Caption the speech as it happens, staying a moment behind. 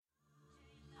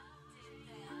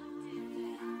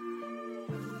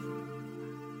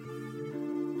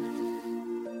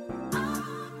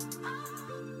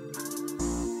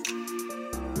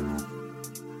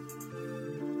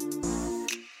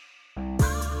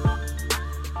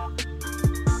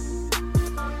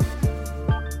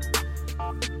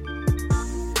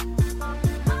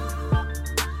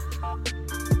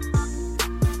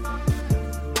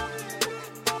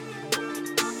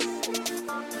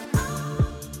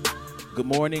Good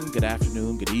morning, good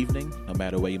afternoon, good evening, no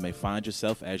matter where you may find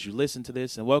yourself as you listen to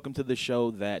this. And welcome to the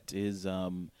show that is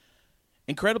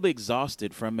incredibly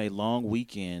exhausted from a long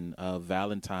weekend of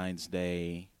Valentine's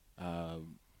Day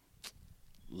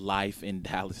life in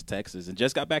Dallas, Texas, and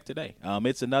just got back today.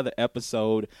 It's another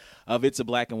episode of It's a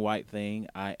Black and White Thing.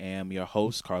 I am your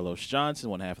host, Carlos Johnson,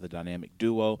 one half of the dynamic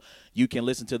duo. You can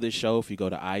listen to this show if you go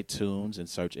to iTunes and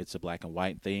search It's a Black and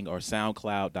White Thing or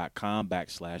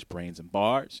SoundCloud.com/Brains and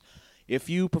Bars. If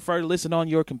you prefer to listen on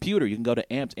your computer, you can go to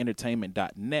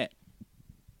ampedentertainment.net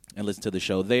and listen to the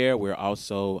show there. We're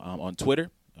also on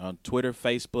Twitter,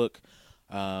 Facebook.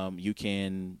 You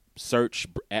can search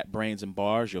at Brains and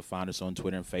Bars. You'll find us on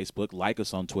Twitter and Facebook. Like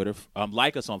us on Twitter.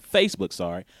 Like us on Facebook,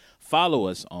 sorry. Follow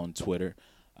us on Twitter.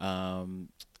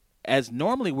 As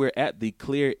normally we're at the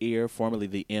Clear Ear, formerly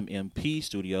the MMP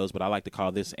Studios, but I like to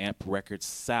call this Amp Records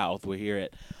South. We're here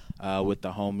at with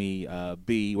the homie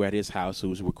B. We're at his house,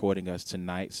 who's recording us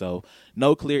tonight. So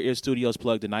no Clear Ear Studios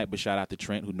plug tonight, but shout out to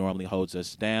Trent, who normally holds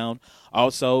us down.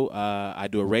 Also, I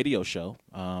do a radio show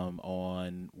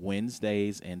on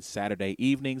Wednesdays and Saturday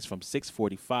evenings from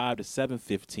 6:45 to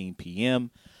 7:15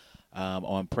 p.m.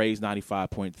 On Praise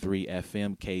 95.3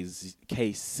 FM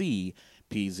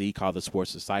KCPZ, called The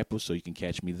Sports Disciple, so you can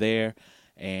catch me there.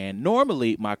 And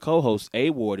normally, my co-host,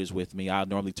 A-Ward, is with me. I'll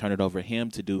normally turn it over to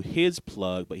him to do his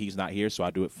plug, but he's not here, so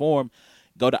I do it for him.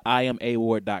 Go to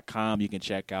iamaward.com. You can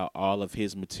check out all of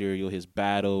his material, his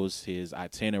battles, his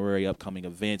itinerary, upcoming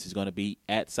events. He's going to be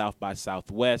at South by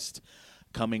Southwest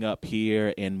coming up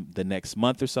here in the next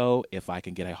month or so. If I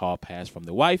can get a hall pass from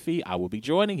the wifey, I will be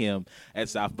joining him at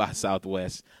South by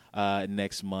Southwest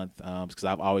next month because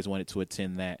I've always wanted to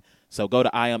attend that. So go to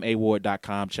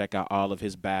iamaward.com, check out all of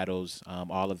his battles,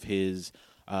 all of his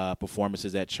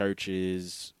performances at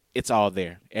churches. It's all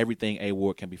there. Everything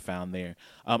A-Ward can be found there.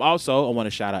 Also, I want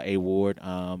to shout out A-Ward.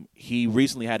 He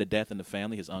recently had a death in the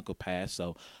family. His uncle passed.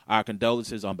 So our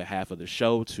condolences on behalf of the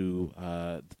show to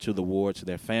the Ward, to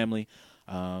their family.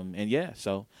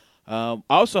 Also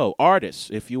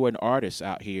artists, if you are an artist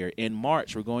out here, in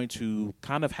March, we're going to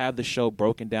kind of have the show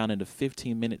broken down into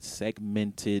 15-minute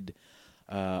segmented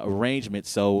arrangement.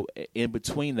 So in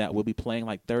between that, we'll be playing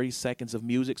like 30 seconds of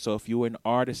music. So if you're an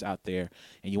artist out there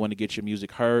and you want to get your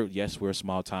music heard, yes, we're a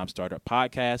small-time startup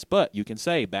podcast, but you can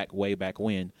say way back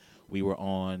when we were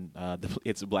on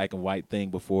It's a Black and White Thing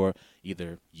before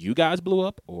either you guys blew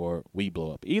up or we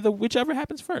blew up. Whichever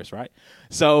happens first, right?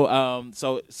 So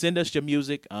send us your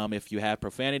music if you have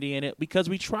profanity in it, because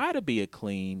we try to be a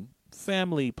clean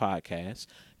family podcast.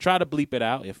 Try to bleep it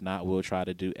out. If not, we'll try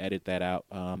to edit that out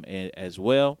as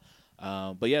well.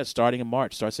 But yeah, starting in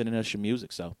March, start sending us your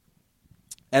music. So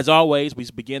as always, we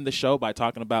begin the show by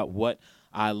talking about what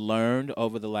I learned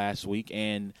over the last week.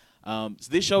 And so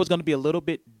this show is going to be a little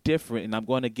bit different, and I'm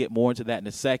going to get more into that in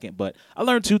a second. But I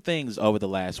learned two things over the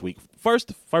last week.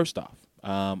 First off,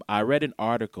 I read an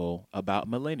article about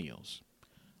millennials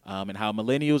and how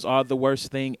millennials are the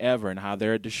worst thing ever and how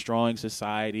they're destroying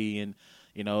society, and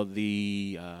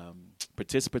the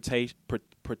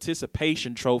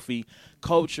participation trophy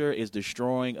culture is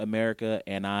destroying America,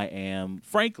 and I am,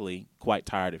 frankly, quite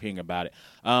tired of hearing about it.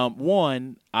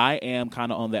 One, I am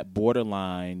kind of on that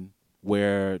borderline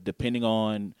where, depending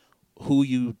on who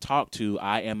you talk to,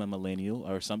 I am a millennial,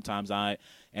 or sometimes I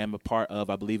am a part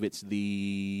of, I believe it's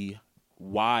the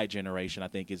Y generation. I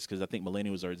think it's because I think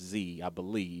millennials are Z, I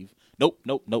believe. Nope.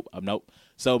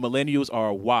 So millennials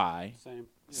are Y.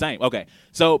 Same. Okay.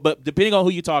 So, but depending on who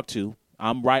you talk to,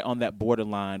 I'm right on that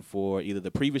borderline for either the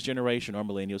previous generation or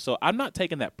millennials. So I'm not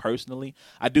taking that personally.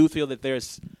 I do feel that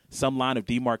there's some line of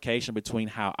demarcation between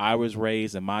how I was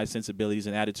raised and my sensibilities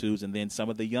and attitudes, and then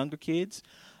some of the younger kids.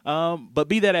 But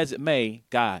be that as it may,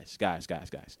 guys,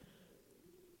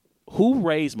 who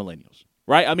raised millennials?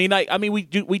 Right?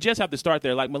 We just have to start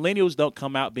there. Like, millennials don't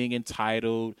come out being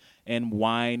entitled and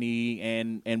whiny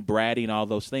and bratty and all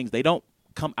those things. They don't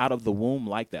come out of the womb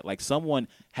like that. Like, someone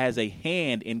has a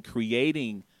hand in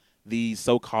creating these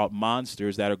so-called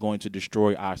monsters that are going to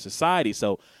destroy our society.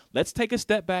 So let's take a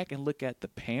step back and look at the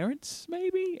parents,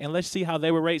 maybe, and let's see how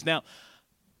they were raised. Now,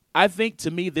 I think,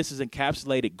 to me, this is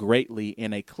encapsulated greatly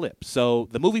in a clip. So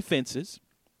the movie Fences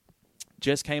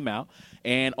just came out,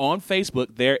 and on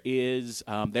Facebook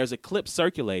there's a clip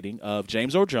circulating of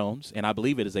James Earl Jones, and I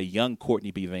believe it is a young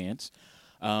Courtney B. Vance,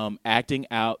 acting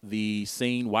out the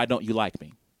scene "Why Don't You Like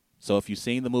Me?" So if you've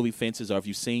seen the movie Fences, or if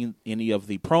you've seen any of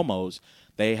the promos,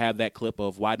 they have that clip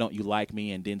of "Why Don't You Like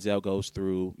Me?" and Denzel goes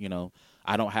through,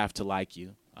 I don't have to like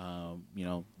you.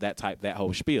 That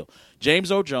whole spiel.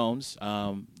 James Earl Jones,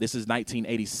 this is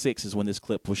 1986 is when this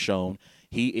clip was shown.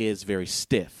 He is very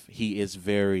stiff. He is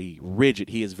very rigid.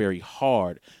 He is very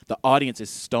hard. The audience is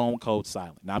stone cold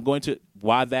silent. Now, I'm going to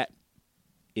why that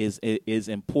is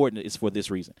important is for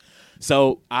this reason.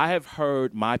 So I have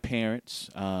heard my parents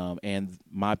and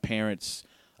my parents'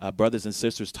 brothers and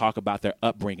sisters talk about their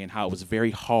upbringing, how it was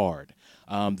very hard.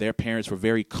 Their parents were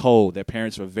very cold. Their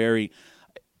parents were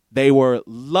they were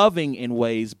loving in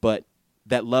ways, but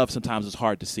that love sometimes is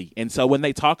hard to see. And so when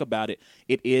they talk about it,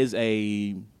 it is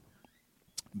I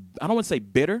don't want to say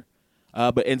bitter,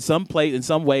 but in some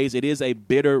ways, it is a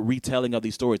bitter retelling of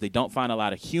these stories. They don't find a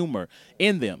lot of humor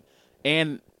in them.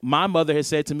 And my mother has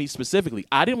said to me specifically,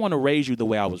 I didn't want to raise you the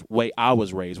way I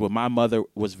was raised, where my mother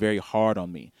was very hard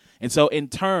on me. And so in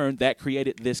turn, that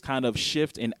created this kind of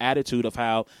shift in attitude of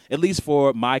how, at least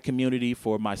for my community,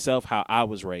 for myself, how I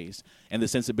was raised and the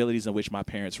sensibilities in which my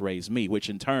parents raised me, which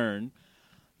in turn,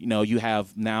 you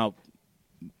have now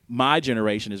my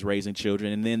generation is raising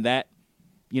children. And then that,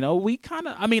 we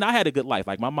I had a good life.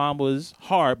 Like my mom was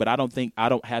hard, but I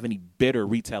don't have any bitter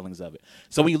retellings of it.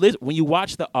 So when you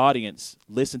watch the audience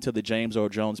listen to the James Earl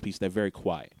Jones piece, they're very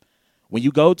quiet. When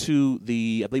you go to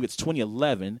I believe it's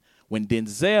 2011, when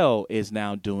Denzel is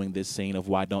now doing this scene of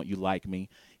Why Don't You Like Me,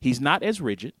 he's not as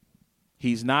rigid.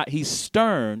 He's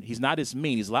stern. He's not as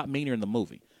mean. He's a lot meaner in the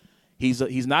movie.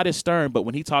 He's not as stern, but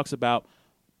when he talks about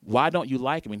why don't you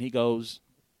like me, and he goes,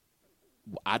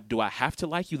 do I have to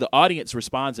like you? The audience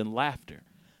responds in laughter.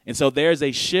 And so there's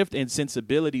a shift in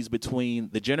sensibilities between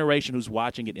the generation who's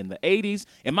watching it in the 80s,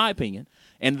 in my opinion,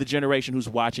 and the generation who's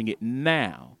watching it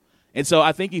now. And so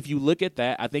I think if you look at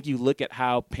that, I think you look at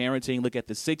how parenting, look at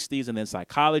the 60s, and then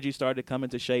psychology started to come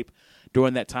into shape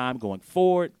during that time going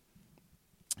forward.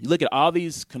 You look at all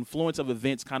these confluence of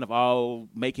events kind of all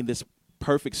making this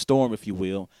perfect storm, if you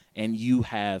will, and you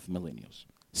have millennials.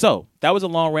 So that was a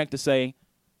long rant to say,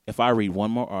 if I read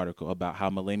one more article about how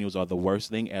millennials are the worst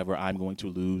thing ever, I'm going to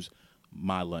lose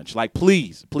my lunch. Like,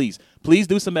 please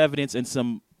do some evidence and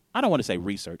some, I don't want to say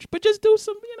research, but just do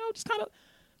some, just kind of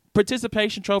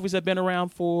participation trophies have been around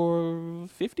for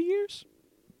 50 years.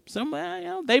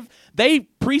 They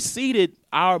preceded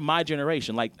my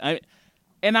generation.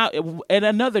 And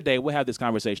another day we'll have this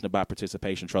conversation about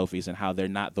participation trophies and how they're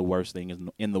not the worst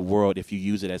thing in the world if you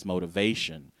use it as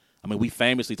motivation. I mean, we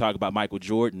famously talk about Michael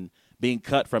Jordan being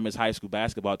cut from his high school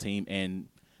basketball team, and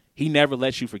he never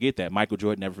lets you forget that. Michael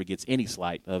Jordan never forgets any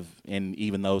slight and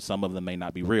even though some of them may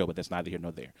not be real, but that's neither here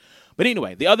nor there. But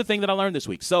anyway, the other thing that I learned this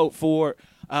week. So for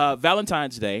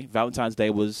Valentine's Day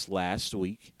was last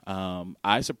week.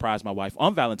 I surprised my wife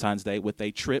on Valentine's Day with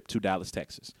a trip to Dallas,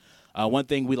 Texas. One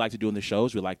thing we like to do in the show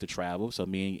is we like to travel. So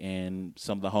me and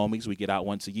some of the homies, we get out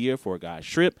once a year for a guy's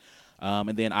trip.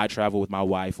 And then I travel with my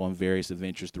wife on various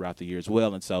adventures throughout the year as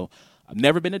well. And so I've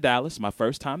never been to Dallas, my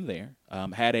first time there.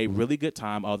 Had a really good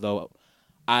time, although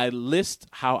I list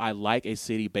how I like a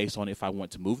city based on if I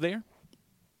want to move there.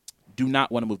 Do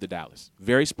not want to move to Dallas.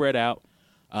 Very spread out.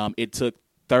 It took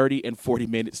 30 and 40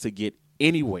 minutes to get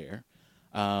anywhere.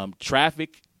 The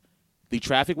traffic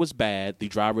was bad. The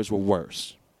drivers were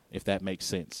worse, if that makes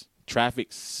sense. Traffic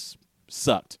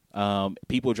sucked.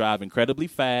 People drive incredibly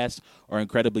fast or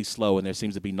incredibly slow, and there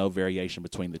seems to be no variation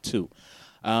between the two.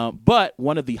 But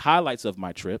one of the highlights of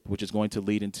my trip, which is going to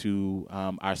lead into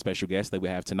our special guest that we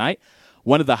have tonight,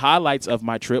 one of the highlights of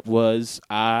my trip was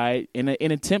in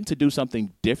an attempt to do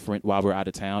something different while we're out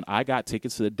of town, I got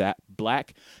tickets to the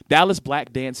Dallas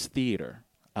Black Dance Theater.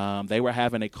 They were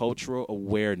having a cultural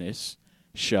awareness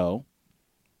show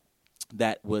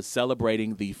that was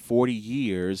celebrating the 40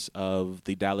 years of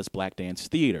the Dallas Black Dance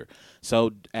Theater.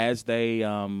 So as they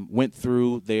went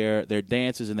through their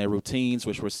dances and their routines,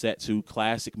 which were set to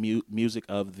classic music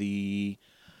of the,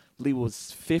 I believe it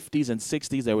was 50s and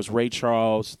 60s, there was Ray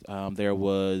Charles, there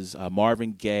was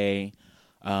Marvin Gaye,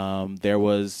 there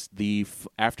was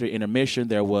after intermission,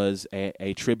 there was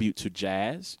a tribute to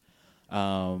jazz.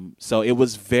 So it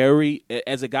was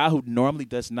as a guy who normally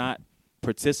does not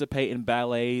participate in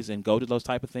ballets and go to those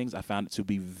type of things, I found it to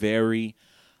be very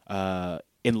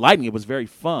enlightening. It was very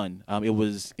fun. It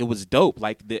was dope.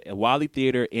 Like the Wally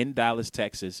Theater in Dallas,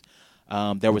 Texas,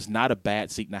 there was not a bad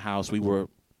seat in the house. We were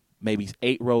maybe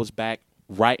 8 rows back,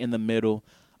 right in the middle.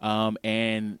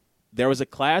 And there was a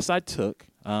class I took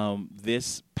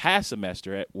this past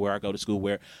semester at where I go to school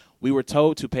where we were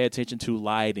told to pay attention to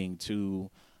lighting,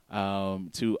 to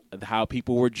how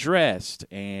people were dressed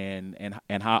and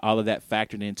how all of that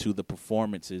factored into the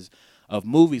performances of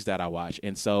movies that I watch.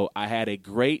 And so I had a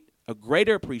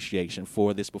greater appreciation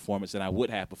for this performance than I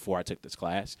would have before I took this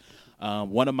class.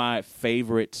 One of my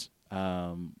favorite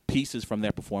pieces from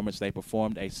their performance, they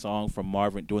performed a song from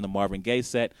during the Marvin Gaye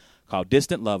set called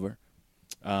Distant Lover.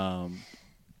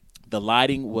 The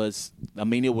lighting was, I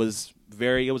mean, it was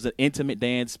an intimate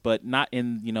dance, but not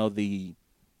in, the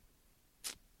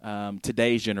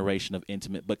today's generation of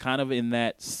intimate, but kind of in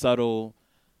that subtle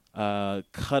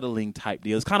cuddling type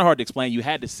deal. It's kind of hard to explain. You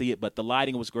had to see it, but the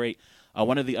lighting was great.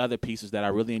 One of the other pieces that I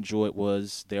really enjoyed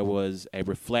was there was a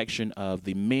reflection of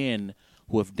the men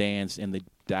who have danced in the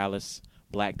Dallas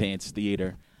Black Dance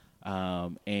Theater,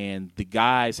 and the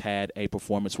guys had a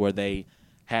performance where they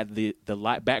had the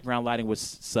background lighting was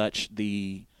such,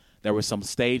 there were some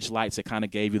stage lights that kind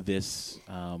of gave you this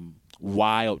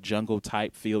wild jungle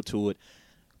type feel to it.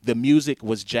 The music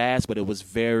was jazz, but it was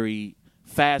very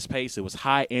fast paced. It was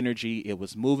high energy. It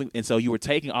was moving, and so you were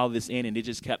taking all this in, and it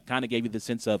just kind of gave you the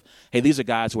sense of, hey, these are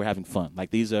guys who are having fun. Like,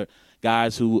 these are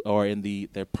guys who are in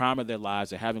their prime of their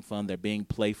lives. They're having fun. They're being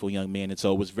playful young men, and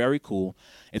so it was very cool.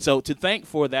 And so to thank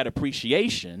for that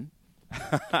appreciation,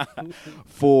 the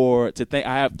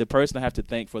person I have to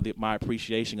thank for my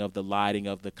appreciation of the lighting,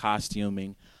 of the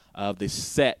costuming, of the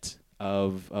set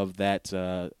of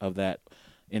that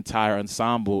entire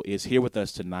ensemble is here with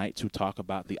us tonight to talk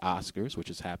about the Oscars, which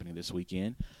is happening this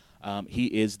weekend. He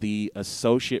is the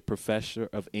Associate Professor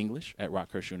of English at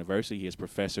Rockhurst University. He is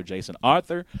Professor Jason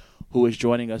Arthur, who is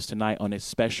joining us tonight on a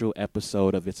special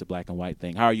episode of It's a Black and White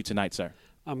Thing. How are you tonight, sir?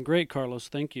 I'm great, Carlos.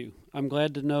 Thank you. I'm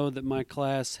glad to know that my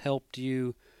class helped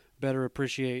you better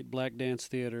appreciate Black Dance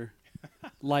Theater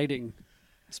lighting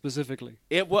specifically.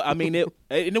 It was. I mean, it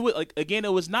was like, again,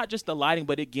 it was not just the lighting,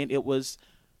 but again, it was.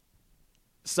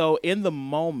 So in the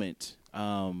moment,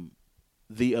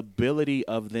 the ability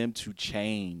of them to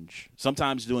change,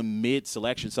 sometimes doing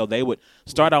mid-selection. So they would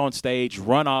start out on stage,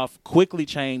 run off, quickly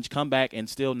change, come back, and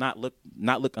still not look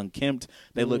unkempt.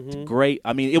 They looked great.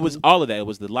 I mean, it was all of that. It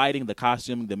was the lighting, the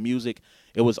costuming, the music.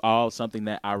 It was all something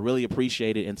that I really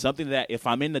appreciated, and something that if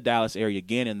I'm in the Dallas area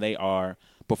again and they are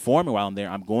performing while I'm there,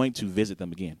 I'm going to visit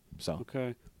them again. So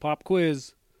okay, pop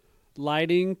quiz: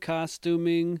 lighting,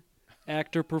 costuming,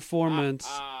 actor performance.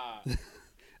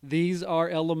 These are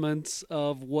elements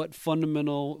of what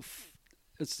fundamental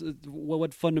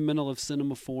of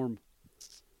cinema form.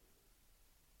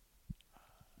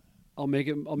 I'll make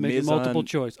it multiple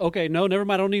choice. Okay, no, never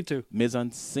mind. I don't need to. Mise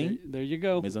en scène. There you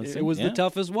go. Mise en scène, it was yeah. the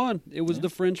toughest one. It was the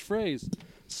French phrase.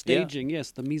 Staging, yes,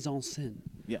 the mise en scène.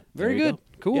 Yeah, very good. Go.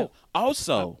 Cool. Yeah.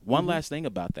 Also, one last thing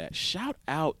about that. Shout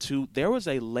out to, there was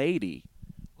a lady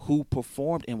who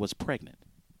performed and was pregnant.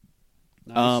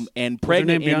 Nice. And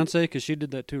pregnant. Was her name Beyonce? Because she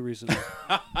did that too recently.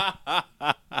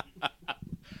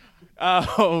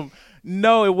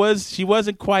 No, she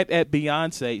wasn't quite at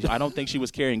Beyonce. I don't think she was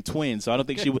carrying twins, so I don't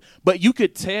think she was. But you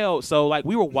could tell. So, like,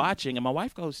 we were watching, and my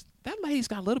wife goes, "That lady's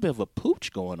got a little bit of a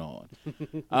pooch going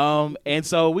on." And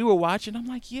so we were watching. I'm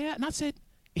like, "Yeah," and I said,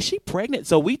 "Is she pregnant?"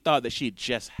 So we thought that she had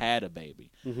just had a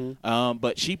baby.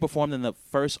 But she performed in the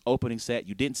first opening set.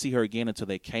 You didn't see her again until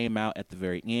they came out at the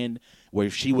very end,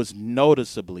 where she was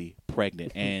noticeably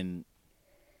pregnant. And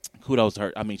kudos to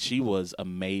her. I mean, she was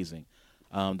amazing.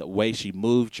 The way she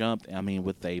moved, jumped, I mean,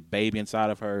 with a baby inside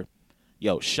of her.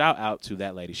 Yo, shout out to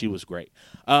that lady. She was great.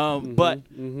 But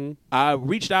I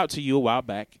reached out to you a while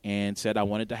back and said I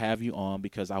wanted to have you on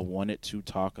because I wanted to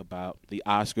talk about the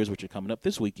Oscars, which are coming up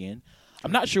this weekend.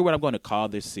 I'm not sure what I'm going to call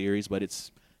this series, but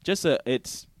it's just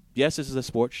yes, this is a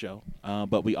sports show,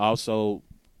 but we also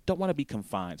don't want to be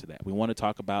confined to that. We want to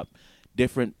talk about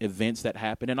different events that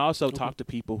happen and also talk to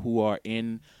people who are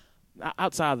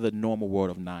outside of the normal world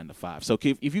of 9 to 5. So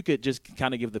if you could just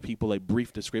kind of give the people a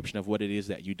brief description of what it is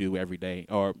that you do every day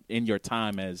or in your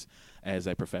time as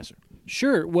a professor.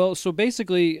 Sure. Well, so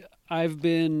basically I've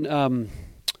been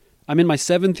I'm in my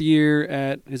 7th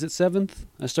year is it 7th?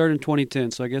 I started in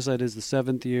 2010, so I guess that is the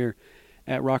 7th year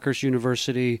at Rockhurst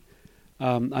University.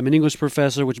 I'm an English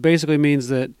professor, which basically means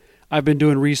that I've been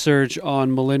doing research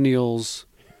on millennials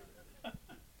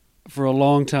for a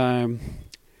long time.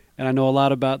 And I know a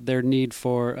lot about their need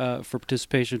for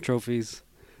participation trophies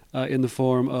in the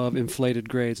form of inflated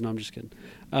grades. No, I'm just kidding.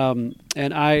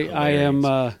 And I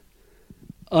am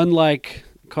unlike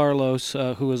Carlos,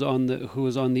 who was on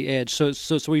the edge. So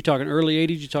were you talking early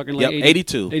 80s? You talking like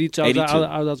 82? 82.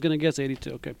 I was going to guess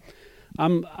 82. Okay.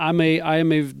 I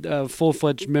am a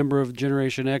full-fledged member of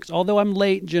Generation X. Although I'm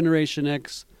late Generation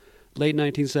X, late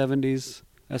 1970s.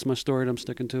 That's my story, and I'm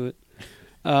sticking to it.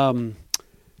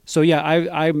 So yeah,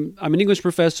 I'm an English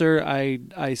professor.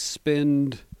 I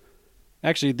spend,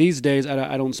 actually these days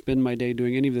I don't spend my day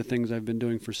doing any of the things I've been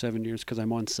doing for 7 years because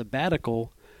I'm on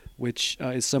sabbatical, which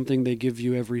is something they give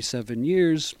you every 7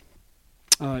 years.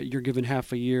 You're given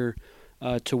half a year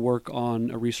to work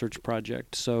on a research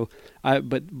project. So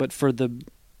but for the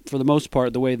most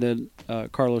part, the way that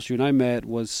Carlos, you and I met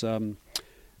was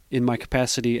in my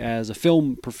capacity as a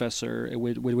film professor,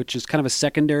 which is kind of a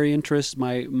secondary interest.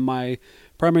 My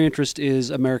primary interest is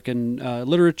American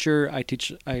literature. I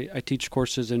teach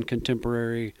courses in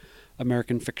contemporary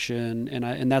American fiction,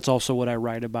 and that's also what I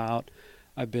write about.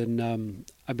 I've been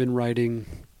writing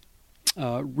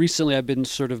recently. I've been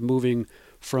sort of moving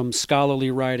from scholarly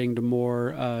writing to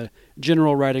more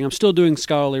general writing. I'm still doing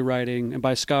scholarly writing, and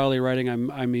by scholarly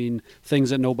writing, I mean things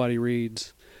that nobody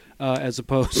reads, as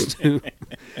opposed to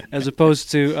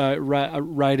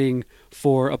writing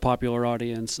for a popular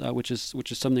audience, which is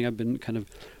something I've been kind of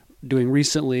doing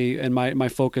recently, and my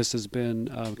focus has been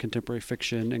contemporary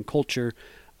fiction and culture.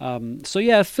 So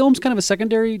yeah, film's kind of a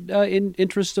secondary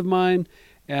interest of mine,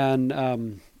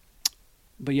 and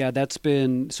but yeah, that's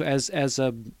been so as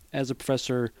a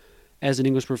professor, as an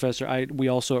English professor. We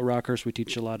also at Rockhurst we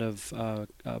teach a lot of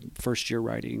first year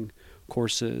writing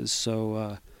courses.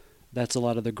 So that's a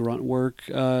lot of the grunt work,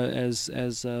 as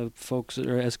folks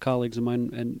or as colleagues of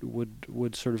mine and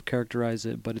would sort of characterize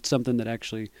it. But it's something that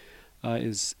actually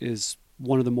is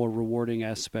one of the more rewarding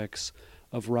aspects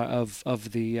of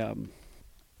the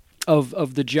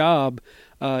job,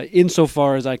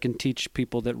 insofar as I can teach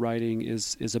people that writing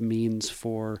is a means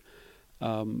for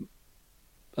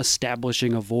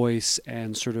establishing a voice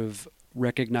and sort of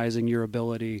recognizing your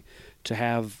ability to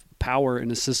have power in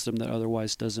a system that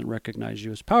otherwise doesn't recognize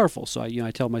you as powerful. So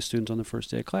I tell my students on the first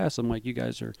day of class, I'm like, you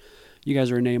guys are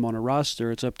a name on a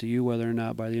roster. It's up to you whether or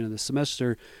not by the end of the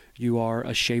semester you are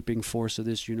a shaping force of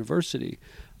this university.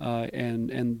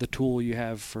 And the tool you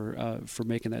have for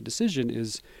making that decision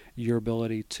is your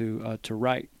ability to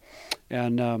write.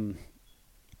 And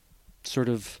sort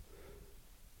of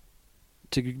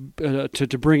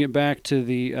to bring it back to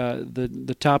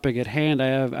the topic at hand,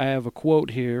 I have a quote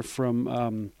here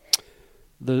from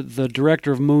the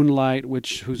director of Moonlight,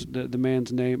 who's the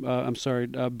man's name?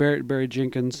 Barry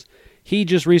Jenkins. He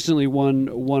just recently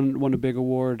won a big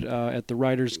award at the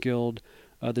Writers Guild,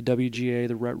 the WGA,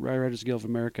 the Writers Guild of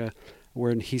America,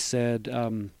 wherein he said,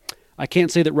 "I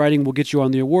can't say that writing will get you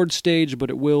on the award stage, but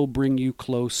it will bring you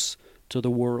close to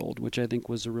the world," which I think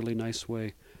was a really nice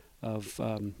way of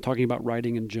talking about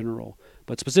writing in general,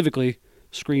 but specifically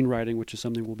screenwriting, which is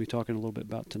something we'll be talking a little bit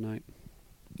about tonight.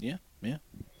 Yeah.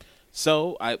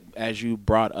 So, as you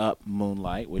brought up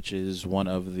Moonlight, which is one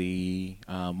of the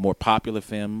more popular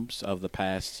films of the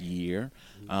past year,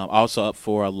 also up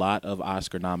for a lot of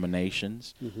Oscar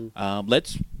nominations. Mm-hmm.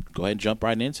 Let's go ahead and jump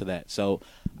right into that. So,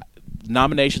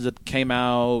 nominations that came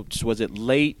out, was it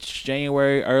late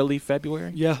January, early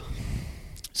February? Yeah.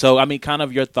 So, I mean, kind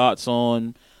of your thoughts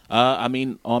on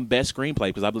best screenplay,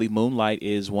 because I believe Moonlight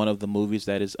is one of the movies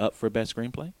that is up for best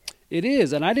screenplay. It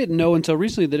is, and I didn't know until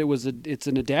recently that it's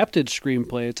an adapted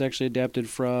screenplay. It's actually adapted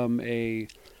from a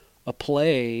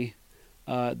play,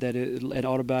 an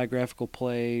autobiographical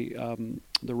play.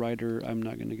 The writer, I'm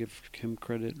not going to give him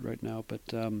credit right now, but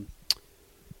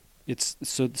it's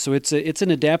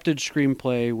an adapted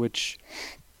screenplay, which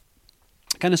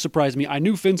kind of surprised me. I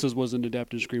knew Fences was an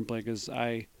adapted screenplay because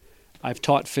I've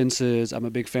taught Fences. I'm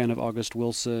a big fan of August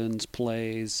Wilson's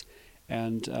plays,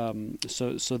 and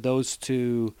so those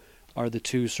two are the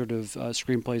two sort of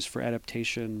screenplays for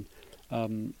adaptation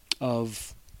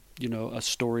of a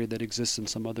story that exists in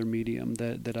some other medium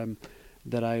that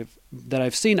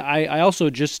I've seen. I also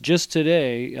just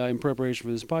today in preparation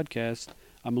for this podcast,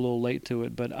 I'm a little late to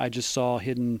it, but I just saw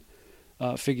Hidden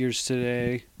Figures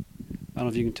today. I don't know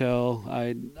if you can tell.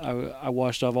 I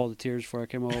washed off all the tears before I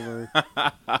came over.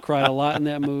 Cried a lot in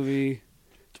that movie.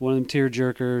 It's one of them tear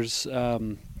jerkers.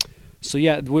 So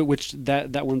yeah, which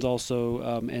that one's also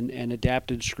an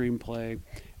adapted screenplay.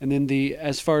 And then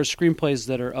as far as screenplays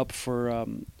that are up for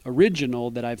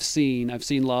original that I've seen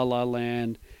La La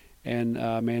Land and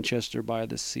Manchester by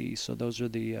the Sea. So those are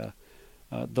the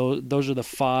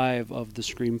five of the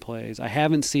screenplays. I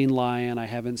haven't seen Lion. I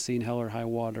haven't seen Hell or High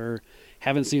Water.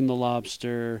 Haven't seen The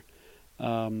Lobster,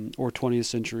 or 20th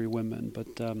Century Women.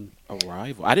 But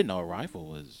Arrival. I didn't know Arrival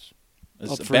was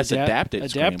best adapted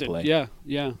screenplay.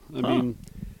 Yeah. I mean,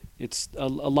 it's a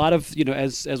lot of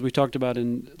as we talked about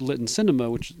in Lit and Cinema,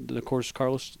 which the course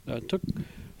Carlos took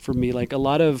for me. Like a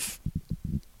lot of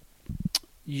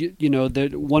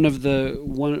that one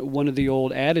of the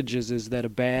old adages is that a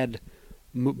bad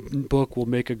book will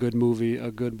make a good movie.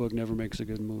 A good book never makes a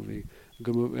good movie.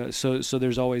 So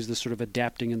there's always this sort of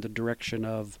adapting in the direction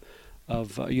of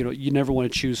you never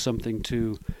want to choose something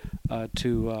too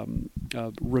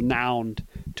renowned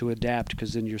to adapt,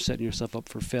 because then you're setting yourself up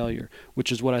for failure.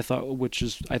 Which is I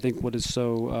think what is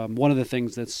so one of the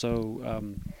things that's so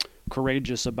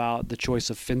courageous about the choice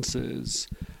of Fences.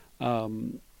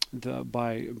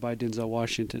 by Denzel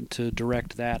Washington to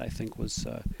direct that. I think was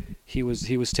he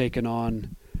was taken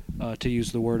on. To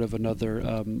use the word of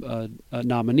another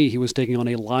nominee, he was taking on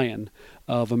a lion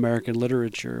of American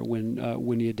literature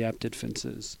when he adapted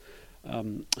Fences.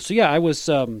 So yeah, I was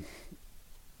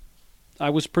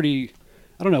pretty.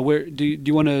 I don't know. Where do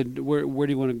you want to where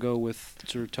do you want to go with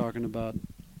sort of talking about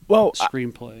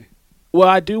screenplay?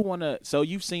 I do want to. So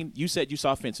you said you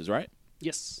saw Fences, right?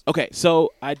 Yes. Okay,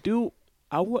 so I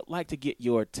would like to get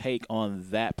your take on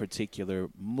that particular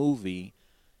movie.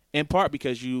 In part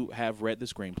because you have read the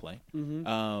screenplay.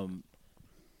 Mm-hmm.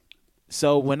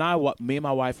 So when me and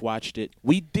my wife watched it,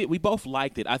 we both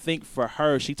liked it. I think for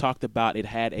her, she talked about it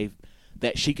had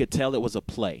that she could tell it was a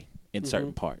play in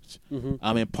certain parts.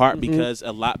 Mm-hmm. In part because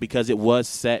it was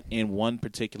set in one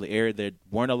particular area. There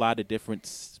weren't a lot of different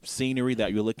scenery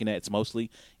that you're looking at. It's mostly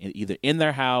either in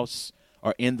their house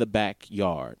or in the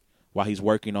backyard while he's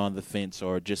working on the fence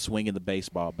or just swinging the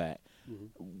baseball bat.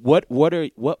 What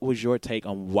was your take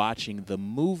on watching the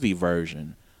movie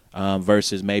version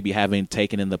versus maybe having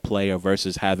taken in the play or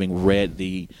versus having read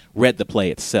the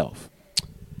play itself?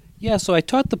 Yeah, so I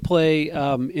taught the play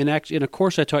in a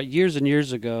course I taught years and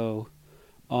years ago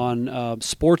on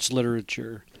sports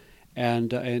literature,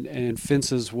 and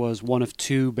Fences was one of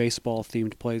two baseball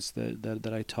themed plays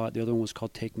that I taught. The other one was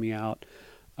called Take Me Out.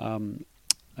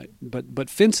 But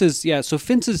Fences, yeah. So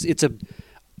Fences,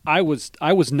 I was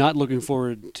not looking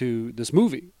forward to this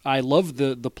movie. I love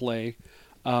the play,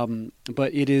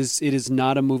 but it is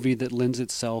not a movie that lends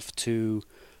itself to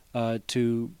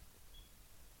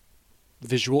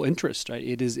visual interest. Right?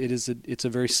 It's a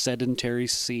very sedentary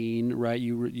scene. Right?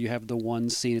 You have the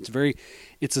one scene.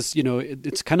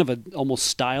 It's kind of a almost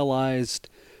stylized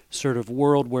sort of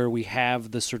world where we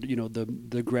have the sort of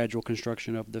the gradual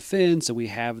construction of the fence, and we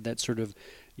have that sort of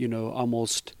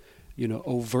almost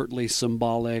overtly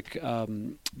symbolic,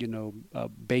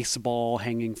 baseball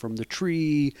hanging from the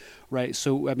tree, right?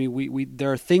 So, I mean, we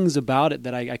there are things about it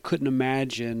that I couldn't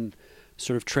imagine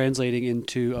sort of translating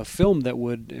into a film that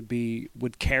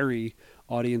would carry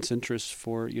audience interest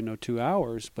for 2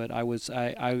 hours. But I was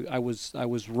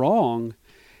wrong,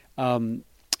 and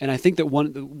I think that one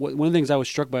of the things I was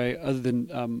struck by, other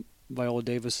than Viola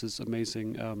Davis's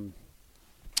amazing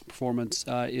performance,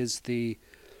 is the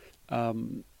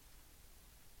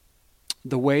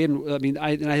way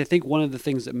I think one of the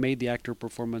things that made the actor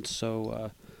performance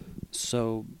so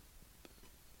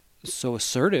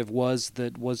assertive was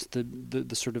the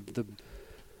sort of the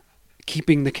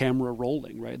keeping the camera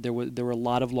rolling, right? There were a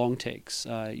lot of long takes,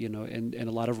 and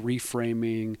a lot of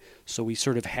reframing. So we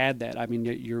sort of had that. I mean,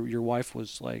 your wife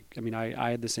was like, I mean, I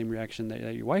had the same reaction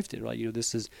that your wife did, right?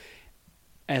 This is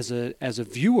as a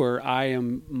viewer,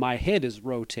 my head is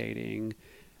rotating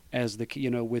as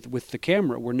with the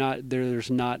camera. We're not there. There's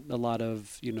not a lot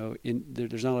of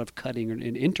there's not a lot of cutting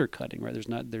and intercutting, right?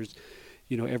 There's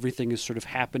everything is sort of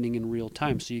happening in real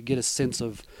time, so you get a sense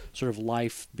of sort of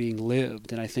life being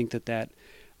lived, and I think that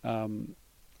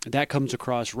comes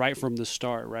across right from the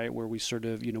start, right, where we sort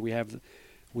of we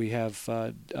have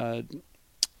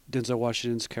Denzel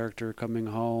Washington's character coming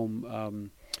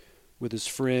home with his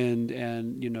friend,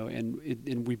 and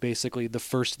and we basically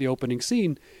the opening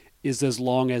scene is as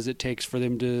long as it takes for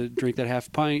them to drink that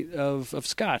half pint of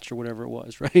scotch or whatever it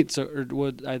was, right? So, or it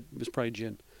was probably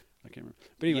gin. I can't remember.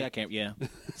 But anyway, yeah, I can't. Yeah,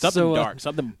 something dark,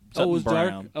 something it was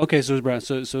brown. Dark? Okay, so it was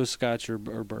brown. So scotch or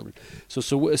bourbon.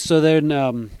 So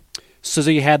then so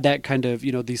you had that kind of the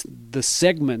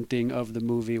segmenting of the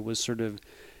movie was sort of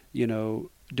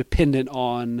dependent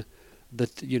on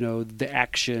the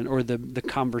action or the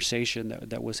conversation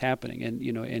that was happening, and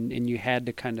and you had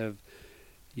to kind of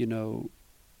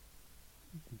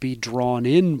be drawn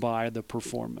in by the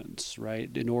performance,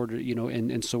 right? In order,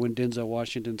 and so when Denzel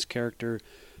Washington's character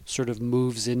sort of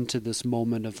moves into this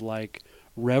moment of like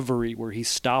reverie where he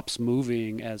stops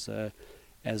moving as an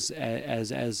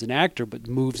actor, but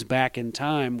moves back in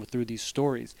time through these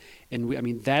stories, and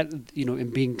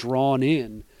and being drawn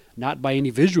in not by any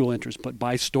visual interest but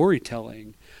by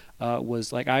storytelling,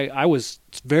 was like I was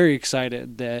very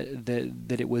excited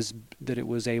that it was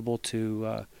able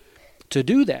to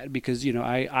do that, because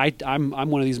I'm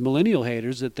one of these millennial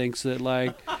haters that thinks that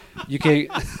like you can't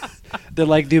that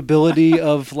like the ability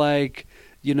of like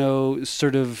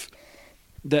sort of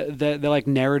that like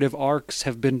narrative arcs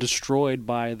have been destroyed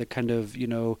by the kind of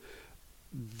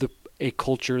a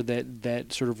culture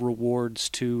that sort of rewards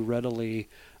too readily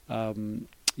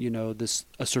this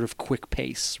a sort of quick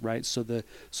pace, right? So the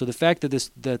fact that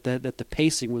that the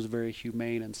pacing was very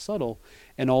humane and subtle,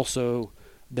 and also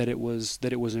that it was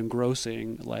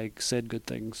engrossing, like, said good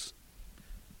things.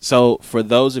 So for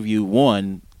those of you,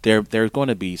 one, there's going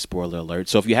to be spoiler alert.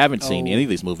 So if you haven't seen Oh. any of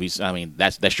these movies, I mean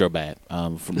that's your bad.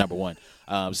 From number one.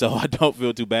 So I don't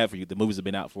feel too bad for you. The movies have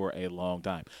been out for a long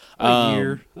time. A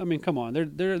year. I mean, come on.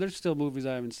 There's still movies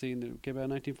I haven't seen that came out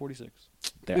in 1946.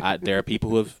 There are people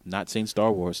who have not seen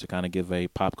Star Wars to kind of give a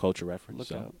pop culture reference. Look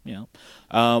so out. you know,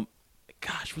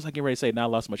 gosh, what was I getting ready to say? Now I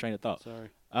lost my train of thought. Sorry.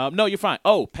 No, you're fine.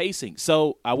 Oh, pacing.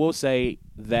 So I will say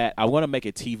that I want to make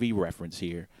a TV reference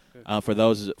here. For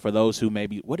those who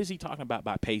maybe, what is he talking about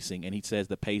by pacing? And he says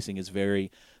the pacing is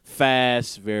very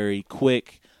fast, very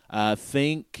quick.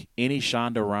 Think any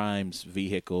Shonda Rhimes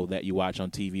vehicle that you watch on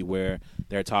TV where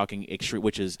they're talking extreme,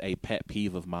 which is a pet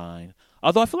peeve of mine.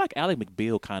 Although I feel like Ally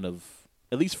McBeal kind of,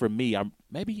 at least for me, if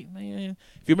you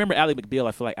remember Ally McBeal,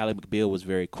 I feel like Ally McBeal was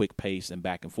very quick paced and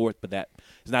back and forth, but that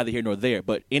is neither here nor there.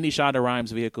 But any Shonda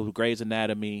Rhimes vehicle, Grey's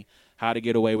Anatomy, How to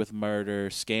Get Away with Murder,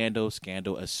 Scandal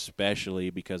especially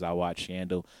because I watch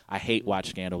Scandal. I hate watch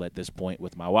Scandal at this point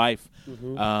with my wife.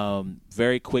 Mm-hmm.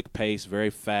 Very quick pace,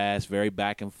 very fast, very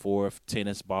back and forth,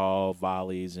 tennis ball,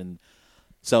 volleys, and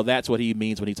so that's what he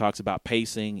means when he talks about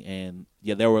pacing. And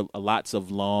yeah, there were lots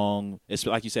of long,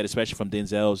 like you said, especially from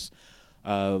Denzel's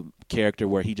character,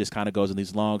 where he just kind of goes in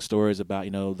these long stories about,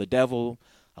 the devil.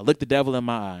 I looked the devil in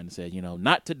my eye and said,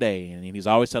 not today. And he's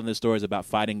always telling the stories about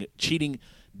fighting, cheating,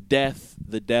 death,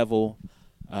 the devil,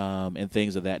 and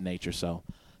things of that nature. So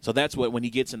that's what, when he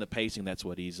gets into pacing, that's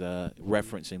what he's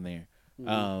referencing there.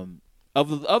 Mm-hmm.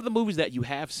 Of the movies that you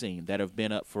have seen that have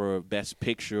been up for Best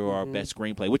Picture or Best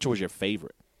Screenplay, which was your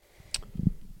favorite?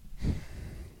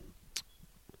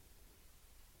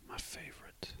 My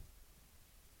favorite.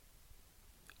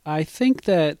 I think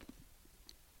that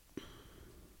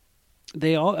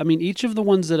they all, I mean, each of the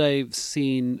ones that I've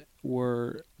seen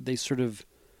were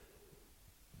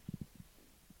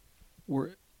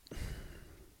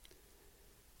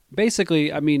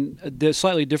basically, I mean, the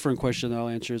slightly different question that I'll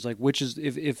answer is like, which is,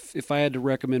 if I had to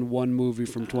recommend one movie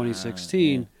from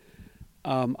 2016,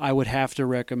 I would have to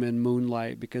recommend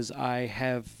Moonlight, because I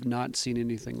have not seen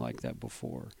anything like that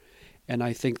before. And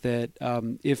I think that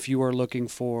if you are looking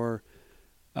for,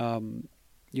 a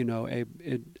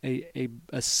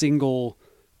single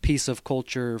piece of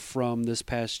culture from this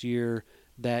past year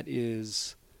that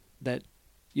is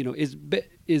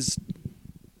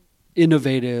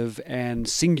innovative and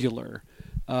singular,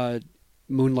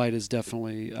 Moonlight is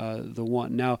definitely the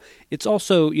one. Now, it's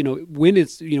also, when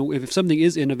it's, if something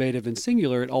is innovative and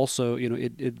singular, it also,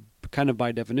 it kind of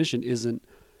by definition isn't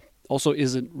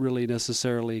really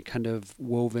necessarily kind of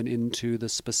woven into the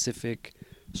specific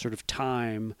sort of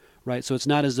time, right? So it's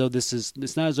not as though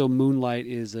Moonlight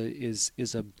is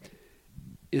a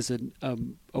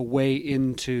way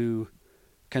into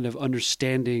kind of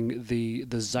understanding the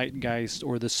zeitgeist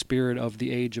or the spirit of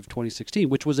the age of 2016,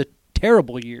 which was a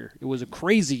terrible year. It was a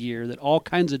crazy year that all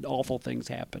kinds of awful things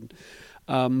happened.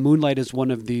 Moonlight is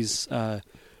one of these things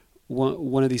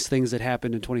that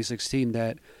happened in 2016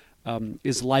 that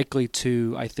is likely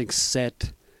to, I think,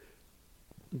 set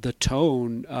the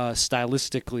tone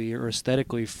stylistically or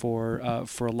aesthetically for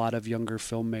a lot of younger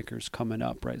filmmakers coming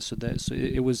up, right? So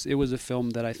it was a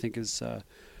film that I think is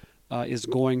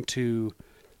going to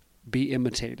be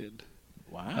imitated.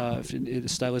 Wow.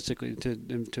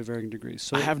 Stylistically to varying degrees.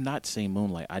 So I have not seen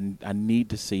Moonlight. I need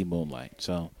to see Moonlight.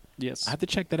 So yes, I have to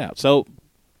check that out. So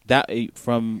by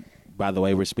the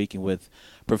way, we're speaking with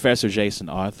Professor Jason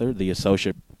Arthur, the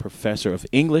Associate Professor of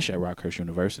English at Rockhurst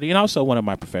University, and also one of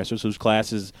my professors whose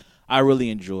classes I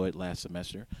really enjoyed last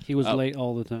semester. He was late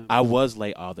all the time. I was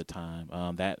late all the time.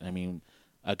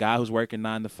 A guy who's working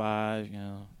 9 to 5,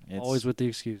 it's always with the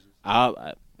excuses.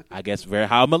 I guess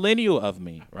how millennial of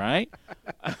me, right?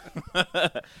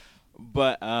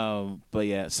 But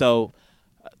yeah. So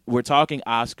we're talking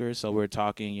Oscars. So we're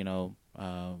talking,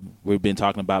 we've been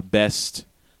talking about best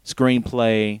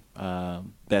screenplay,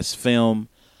 best film.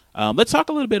 Let's talk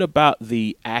a little bit about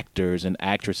the actors and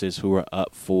actresses who are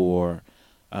up for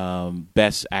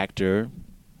best actor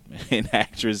and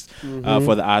actress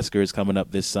for the Oscars coming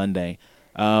up this Sunday.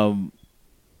 I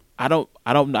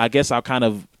guess I'll kind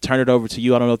of turn it over to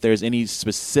you. I don't know if there's any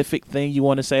specific thing you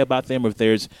want to say about them, or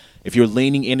if you're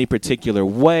leaning any particular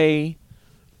way,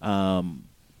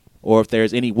 or if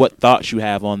there's what thoughts you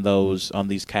have on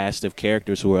these cast of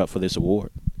characters who are up for this award.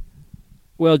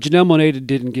 Well, Janelle Monáe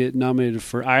didn't get nominated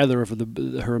for either of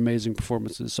her amazing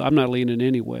performances, so I'm not leaning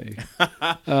any way.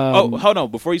 Hold on.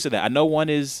 Before you say that, I know one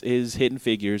is Hidden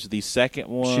Figures. The second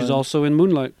one, she's also in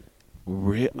Moonlight.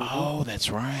 Oh, that's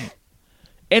right.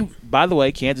 And by the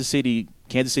way, Kansas City,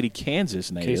 Kansas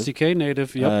native. KCK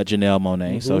native, yep. Janelle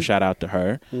Monáe. So shout out to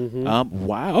her. Mm-hmm.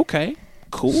 Wow. Okay.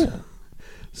 Cool.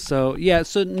 So yeah.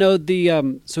 So no.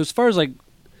 So as far as like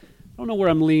don't know where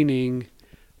I'm leaning,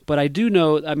 but I do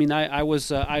know. I mean, I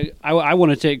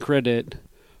want to take credit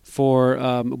for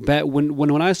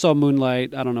when I saw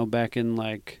Moonlight. I don't know, back in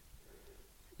like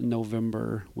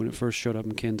November when it first showed up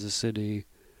in Kansas City.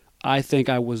 I think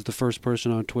I was the first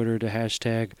person on Twitter to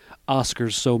hashtag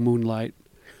Oscars so Moonlight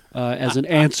as an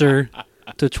answer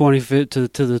to the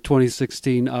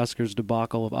 2016 Oscars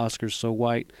debacle of Oscars so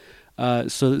white.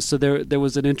 So there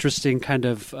was an interesting kind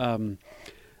of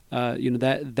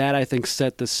that I think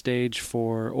set the stage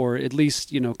for, or at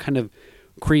least kind of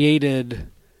created.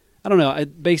 I don't know.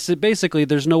 Basically,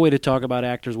 there's no way to talk about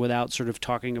actors without sort of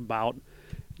talking about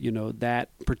that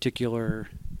particular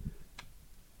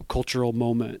cultural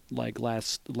moment, like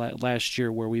last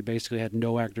year, where we basically had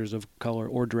no actors of color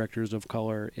or directors of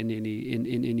color in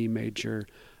any major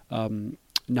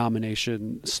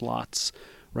nomination slots,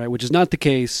 right? Which is not the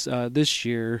case this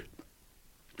year.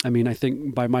 I mean, I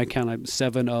think by my count,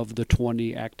 7 of the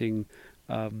 20 acting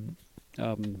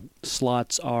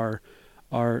slots are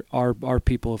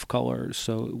people of color.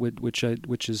 So which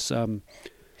is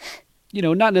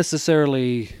not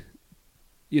necessarily.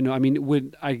 I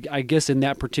mean, I guess in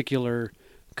that particular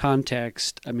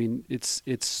context, I mean, it's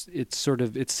sort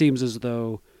of, it seems as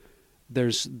though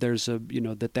there's a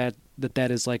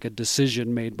that is like a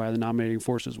decision made by the nominating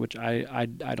forces, which I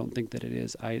don't think that it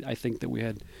is. I think that we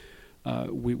had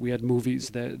movies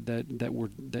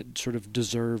that sort of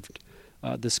deserved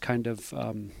this kind of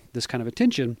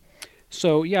attention.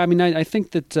 So yeah, I mean, I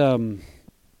think that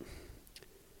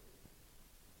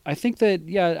I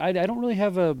don't really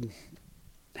have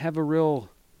a real.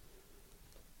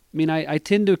 I mean, I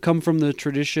tend to come from the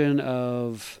tradition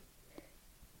of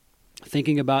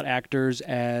thinking about actors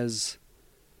as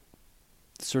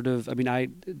sort of. I mean,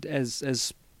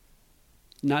 as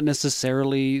not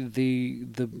necessarily the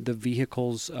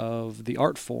vehicles of the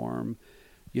art form,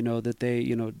 that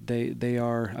they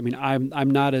are. I mean,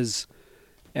 I'm not as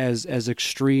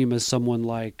extreme as someone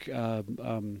like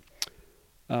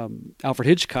Alfred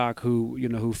Hitchcock,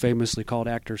 who famously called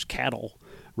actors cattle.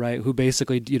 Right, who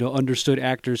basically understood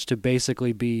actors to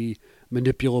basically be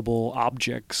manipulable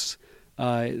objects,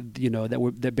 that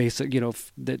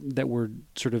were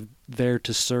sort of there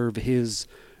to serve his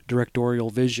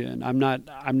directorial vision. I'm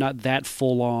not that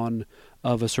full on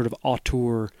of a sort of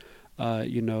auteur,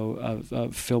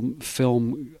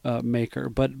 film maker,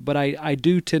 but I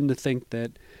do tend to think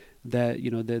that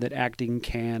acting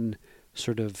can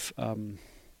sort of I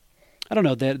don't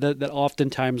know that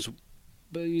oftentimes.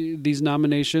 These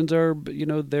nominations are,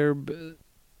 they're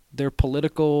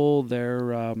political. They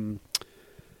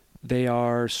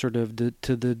are sort of to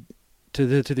the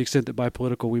extent that by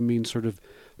political we mean sort of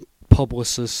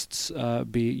publicists,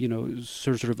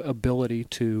 sort of ability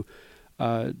to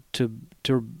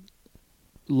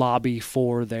lobby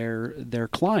for their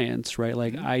clients, right?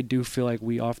 Like I do feel like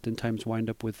we oftentimes wind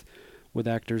up with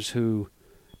actors who.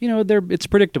 It's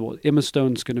predictable. Emma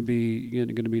Stone's going to be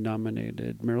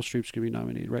nominated. Meryl Streep's going to be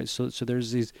nominated, right? So there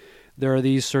are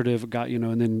these sort of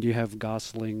and then you have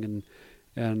Gosling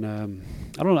and I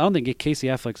don't think Casey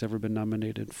Affleck's ever been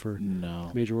nominated for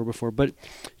major award before, but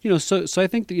so I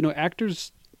think that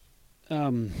actors.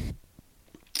 I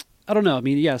don't know. I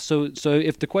mean, yeah. So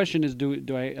if the question is,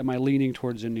 am I leaning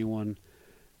towards anyone?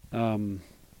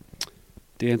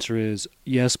 The answer is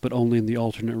yes, but only in the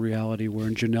alternate reality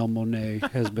wherein Janelle Monáe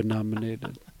has been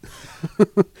nominated.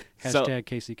 Hashtag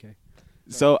KCK.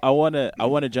 So I wanna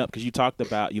jump because you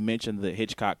mentioned the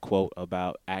Hitchcock quote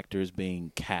about actors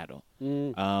being cattle,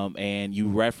 and you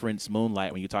referenced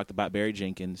Moonlight when you talked about Barry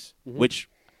Jenkins, which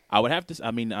I would have to. I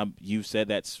mean, you said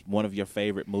that's one of your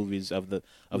favorite movies of the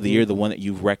year, the one that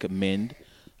you recommend,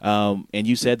 and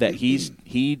you said that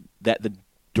that the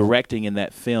directing in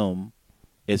that film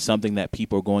is something that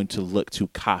people are going to look to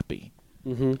copy.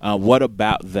 What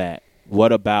about that?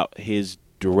 What about his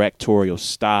directorial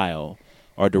style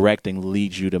or directing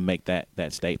leads you to make that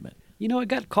statement? It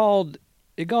got called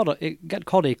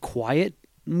a quiet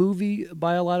movie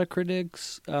by a lot of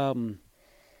critics,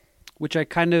 which I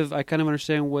kind of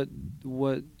understand where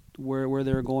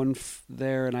they're going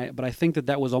there, but I think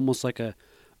that was almost like a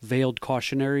veiled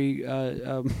cautionary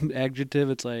adjective.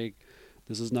 It's like,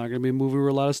 this is not going to be a movie where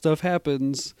a lot of stuff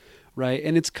happens, right?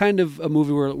 And it's kind of a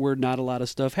movie where not a lot of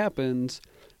stuff happens,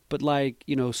 but like,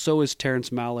 so is Terrence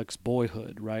Malick's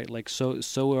Boyhood, right? Like so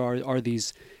are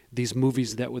these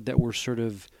movies that were sort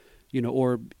of,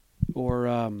 or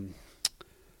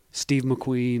Steve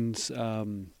McQueen's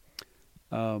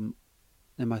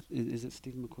is it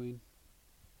Steve McQueen?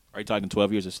 Are you talking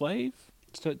 12 Years a Slave?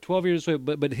 12 Years a Slave,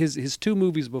 but his 2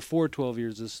 movies before 12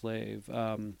 Years a Slave.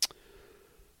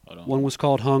 One was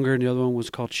called Hunger and the other one was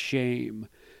called Shame.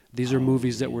 These are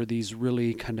movies that were these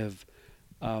really kind of,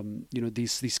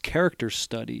 these character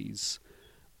studies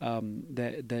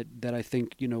that I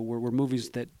think were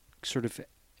movies that sort of,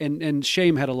 and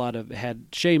Shame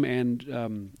Shame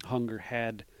and Hunger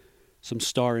had some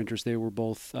star interest. They were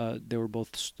both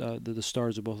the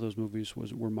stars of both of those movies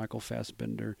were Michael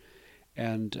Fassbender,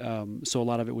 and so a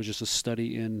lot of it was just a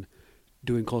study in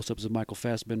doing close-ups of Michael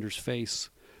Fassbender's face.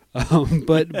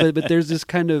 But there's this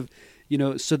kind of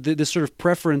this sort of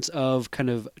preference of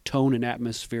kind of tone and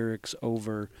atmospherics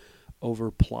over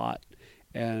plot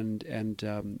and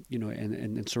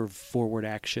sort of forward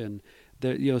action.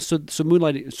 So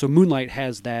Moonlight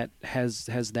has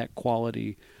that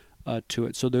quality to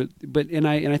it.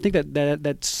 I think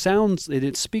that sounds,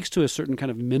 it speaks to a certain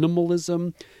kind of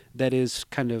minimalism that is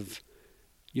kind of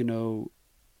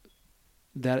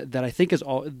that I think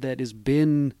that has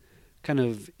been kind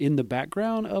of in the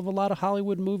background of a lot of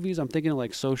Hollywood movies. I'm thinking of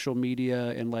like Social Media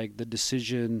and like the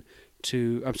decision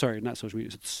to, I'm sorry, not Social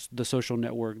Media, it's The Social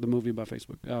Network, the movie about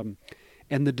Facebook,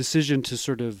 and the decision to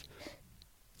sort of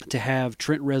to have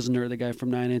Trent Reznor, the guy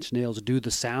from Nine Inch Nails, do the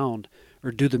sound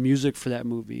or do the music for that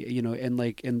movie, and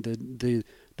the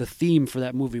theme for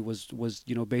that movie was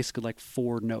basically like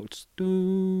 4 notes,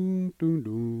 doom, doom,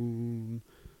 doom,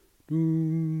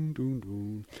 doom, doom,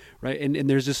 doom, right? And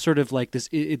there's this sort of like this,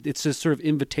 it's this sort of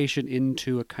invitation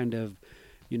into a kind of,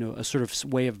 a sort of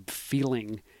way of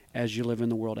feeling as you live in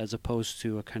the world, as opposed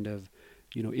to a kind of,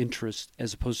 interest,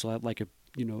 as opposed to like a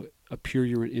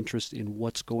purulent interest in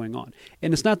what's going on.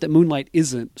 And it's not that Moonlight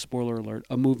isn't, spoiler alert,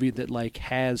 a movie that like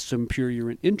has some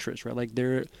purulent interest, right? Like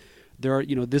there are,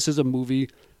 this is a movie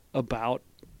about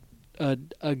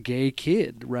a gay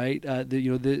kid, right?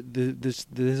 This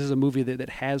is a movie that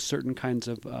has certain kinds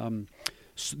of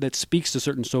that speaks to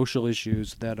certain social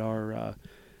issues that are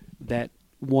that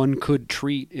one could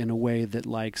treat in a way that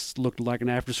looked like an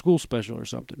after school special or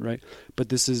something, right? But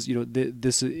this is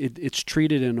it's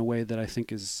treated in a way that I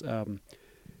think is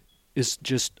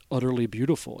just utterly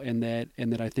beautiful, and that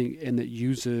I think that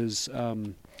uses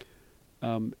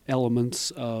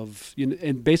elements of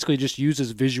and basically just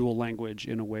uses visual language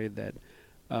in a way that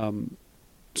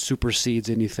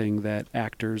supersedes anything that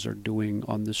actors are doing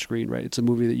on the screen, right? It's a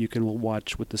movie that you can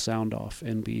watch with the sound off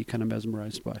and be kind of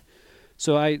mesmerized by.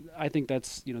 So I think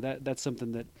that's that's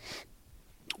something that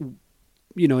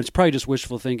it's probably just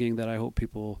wishful thinking that I hope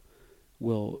people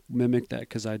will mimic that,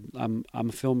 because I'm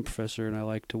a film professor and I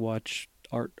like to watch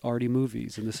arty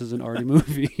movies, and this is an arty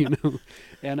movie,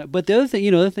 And but the other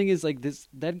thing is like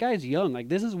that guy's young. Like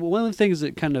this is one of the things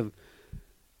that kind of,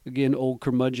 again, old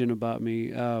curmudgeon about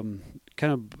me, kind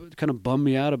of bummed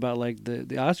me out about like the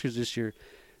Oscars this year.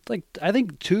 Like I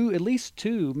think at least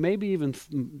two, maybe even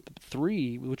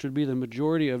 3, which would be the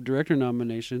majority of director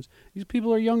nominations. These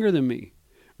people are younger than me,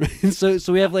 right? So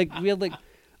we have like I mean,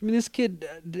 this kid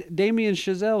Damien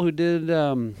Chazelle, who did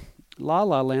La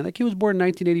La Land. That kid was born in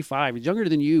 1985. He's younger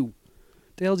than you. What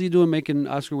the hell's he doing making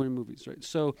Oscar-winning movies, right?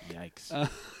 So yikes.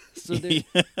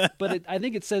 But I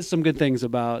think it says some good things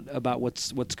about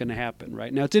what's going to happen,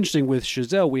 right? Now, it's interesting with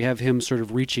Chazelle, we have him sort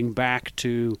of reaching back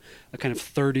to a kind of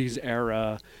 30s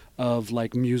era of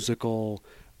like musical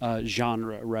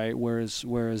genre, right? Whereas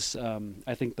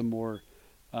I think the more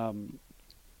the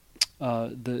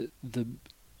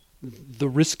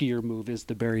riskier move is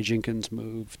the Barry Jenkins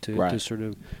move to sort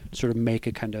of make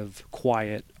a kind of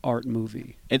quiet art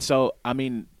movie. And so, I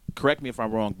mean, correct me if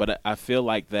I'm wrong, but I feel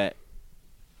like that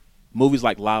movies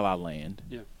like La La Land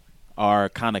are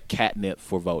kind of catnip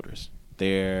for voters.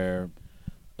 They're,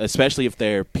 especially if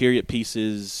they're period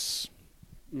pieces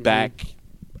back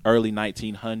early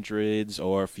 1900s,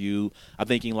 or if I'm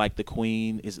thinking like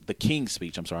the King's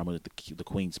Speech. I'm sorry, I'm going to the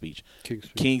Queen's Speech.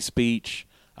 King's Speech.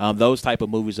 Those type of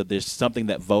movies are there's something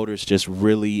that voters just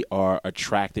really are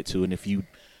attracted to, and if you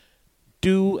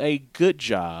do a good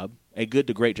to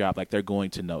great job, like they're going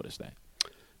to notice that.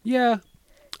 Yeah.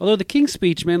 Although the King's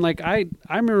Speech, man, like I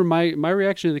remember my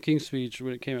reaction to the King's Speech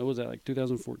when it came out. What was that, like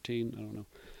 2014? I don't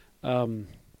know.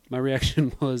 My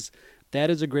reaction was, that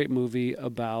is a great movie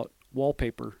about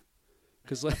wallpaper.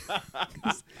 Because,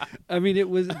 I mean, there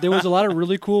was a lot of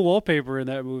really cool wallpaper in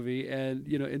that movie, and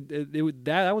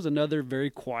that was another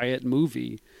very quiet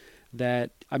movie.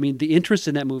 That, I mean, the interest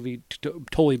in that movie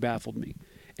totally baffled me,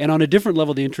 and on a different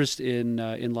level, the interest in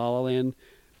La La Land.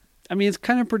 I mean, it's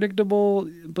kind of predictable,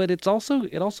 but it also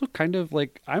kind of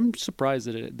like, I'm surprised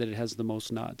that it has the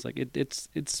most nods. Like it's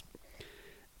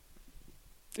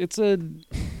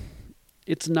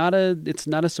not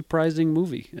a surprising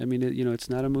movie. I mean, it's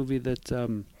not a movie that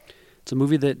it's a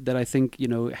movie that I think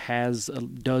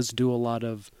does do a lot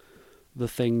of the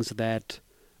things that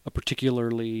a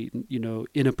particularly,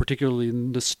 in a particularly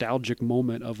nostalgic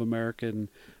moment of American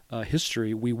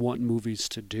history, we want movies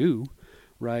to do,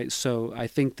 right? So I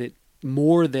think that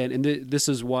more than, and this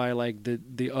is why, like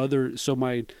the other, so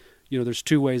my, there's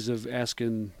two ways of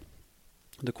asking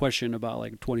the question about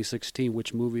like 2016,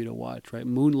 which movie to watch, right?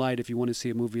 Moonlight, if you want to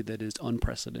see a movie that is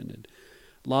unprecedented.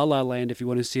 La La Land, if you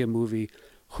want to see a movie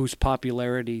whose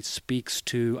popularity speaks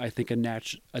to, I think, a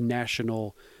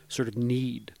national sort of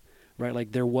need, right?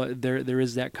 Like there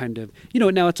is that kind of,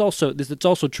 now it's also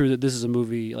true that this is a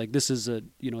movie, like this is a,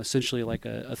 essentially like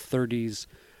a 30s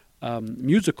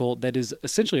musical that is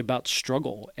essentially about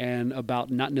struggle and about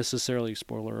not necessarily,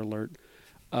 spoiler alert,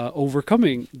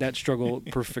 overcoming that struggle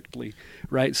perfectly,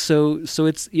 right? So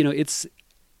it's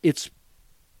it's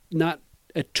not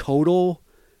a total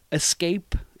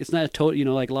escape. It's not a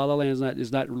total, like La La Land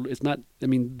is not. I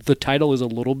mean, the title is a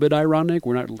little bit ironic.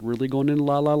 We're not really going into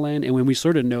La La Land, and when we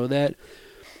sort of know that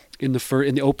in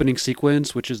the opening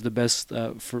sequence, which is the best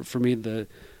for me, the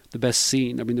best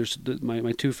scene. I mean, there's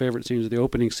my two favorite scenes are the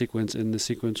opening sequence and the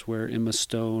sequence where Emma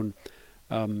Stone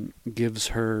gives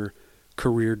her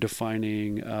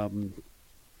career-defining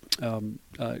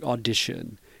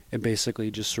audition and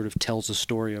basically just sort of tells a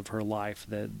story of her life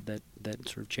that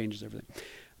sort of changes everything.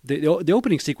 The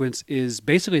opening sequence is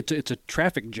basically it's a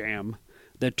traffic jam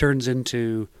that turns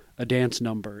into a dance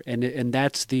number, and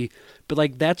that's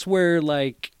that's where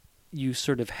like you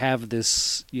sort of have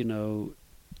this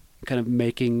kind of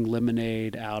making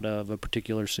lemonade out of a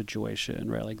particular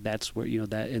situation, right? Like that's where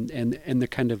that and the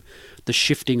kind of the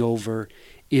shifting over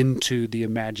into the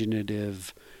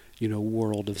imaginative,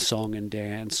 world of song and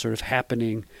dance sort of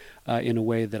happening in a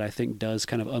way that I think does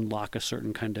kind of unlock a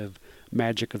certain kind of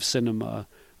magic of cinema,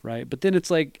 right? But then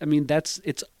it's like, I mean, that's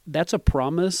a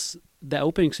promise. That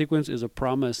opening sequence is a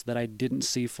promise that I didn't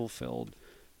see fulfilled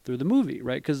through the movie,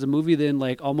 right? Because the movie then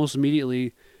like almost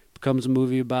immediately becomes a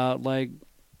movie about like,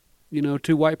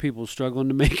 two white people struggling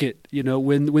to make it,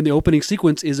 when the opening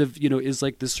sequence is is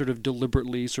like this sort of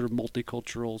deliberately sort of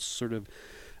multicultural sort of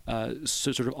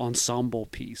ensemble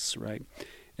piece, right?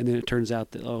 And then it turns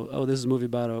out that this is a movie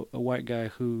about a white guy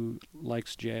who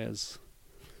likes jazz.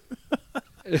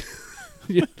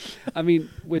 Yeah, I mean,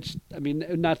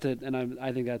 not that, and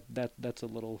I think that's a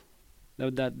little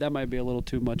that might be a little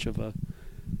too much of a.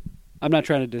 I'm not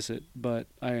trying to diss it, but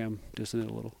I am dissing it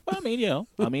a little. Well,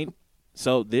 I mean,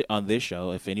 so on this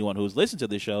show, if anyone who's listened to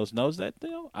this show knows that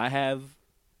I have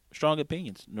strong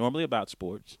opinions normally about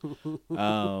sports.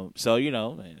 So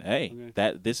hey,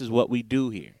 okay. This is what we do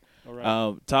here. All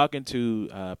right. Talking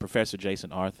to Professor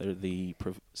Jason Arthur, the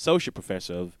associate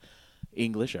professor of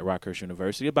English at Rockhurst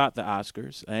University, about the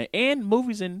Oscars and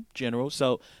movies in general.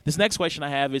 So this next question I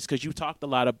have is because you talked a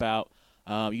lot about.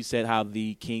 You said how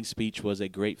the King's Speech was a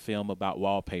great film about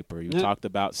wallpaper. You talked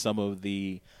about some of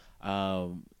the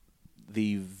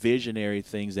visionary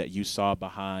things that you saw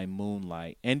behind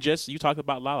Moonlight, and just you talked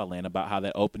about La La Land, about how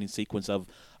that opening sequence of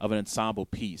an ensemble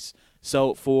piece.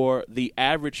 So for the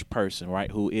average person, right,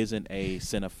 who isn't a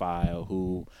cinephile,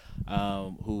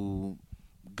 who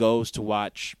goes to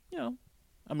watch,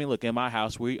 I mean, look, in my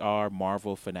house, we are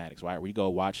Marvel fanatics, right? We go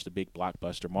watch the big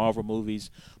blockbuster Marvel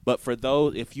movies. But for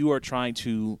those, if you are trying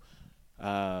to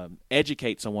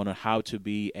educate someone on how to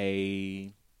be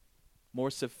a more,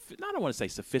 I don't want to say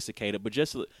sophisticated, but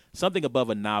just something above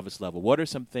a novice level, what are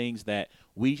some things that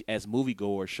we as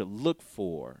moviegoers should look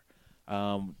for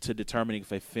to determining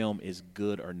if a film is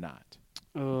good or not?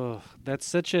 Oh, that's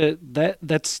such a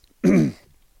that's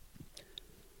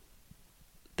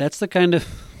that's the kind of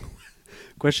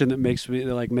question that makes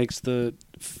the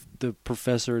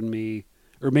professor in me,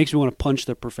 or makes me want to punch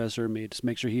the professor in me, just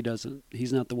make sure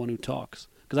he's not the one who talks,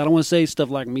 because I don't want to say stuff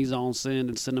like mise en scène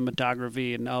and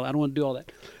cinematography and all. I don't want to do all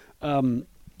that,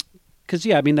 because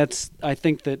I mean I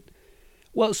think that,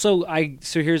 well, so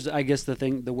here's I guess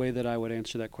the way that I would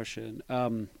answer that question,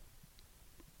 and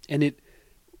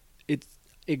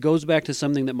it goes back to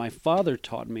something that my father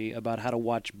taught me about how to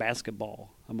watch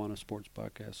basketball. I'm on a sports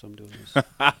podcast, so I'm doing this.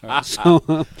 Right, so,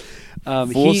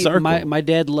 full circle. My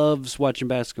dad loves watching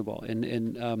basketball,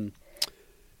 and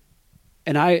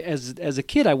I as a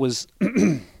kid I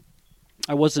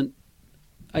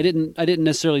didn't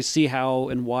necessarily see how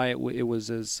and why it was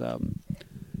as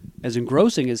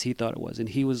engrossing as he thought it was, and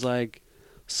he was like,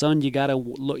 "Son, you gotta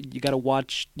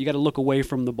look away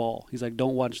from the ball." He's like,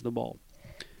 "Don't watch the ball.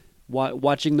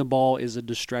 Watching the ball is a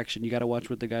distraction. You got to watch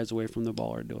what the guys away from the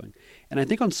ball are doing." And I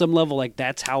think on some level, like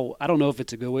that's how, I don't know if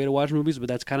it's a good way to watch movies, but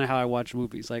that's kind of how I watch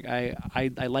movies. Like I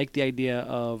like the idea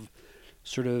of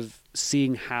sort of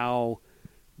seeing how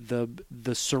the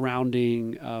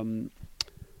surrounding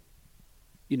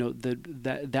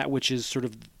that which is sort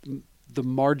of the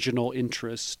marginal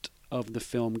interest of the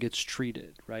film gets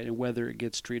treated, right? And whether it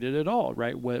gets treated at all,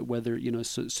 right? Whether,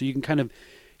 so you can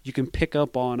you can pick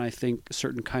up on, I think,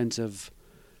 certain kinds of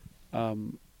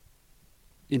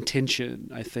intention,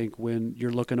 I think, when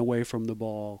you're looking away from the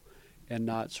ball and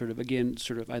not I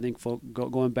think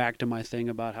going back to my thing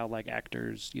about how like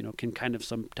actors, can kind of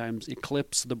sometimes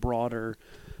eclipse the broader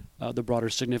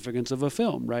significance of a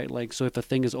film, right? Like, so if a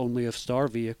thing is only a star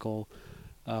vehicle,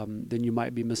 then you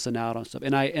might be missing out on stuff.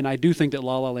 And I do think that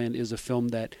La La Land is a film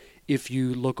that if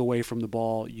you look away from the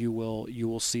ball, you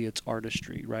will see its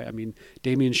artistry, right? I mean,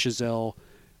 Damien Chazelle,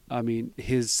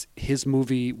 his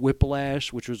movie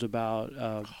Whiplash, which was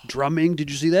about drumming. Did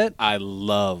you see that? I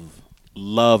loved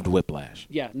Whiplash.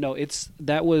 Yeah, no,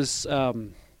 that was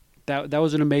an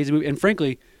amazing movie. And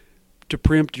frankly, to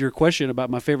preempt your question about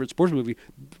my favorite sports movie,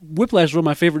 Whiplash is one of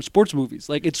my favorite sports movies.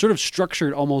 Like, it's sort of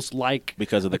structured almost like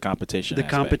because of the competition. The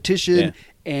aspect. competition,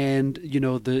 and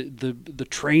the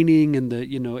training, and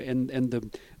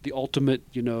the ultimate,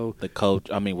 the coach.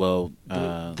 I mean, well,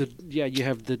 you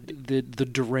have the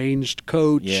deranged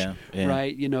coach,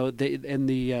 right?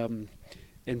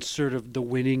 And sort of the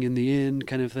winning in the end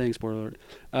kind of thing. Spoiler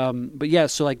alert. But yeah,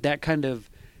 so like that kind of.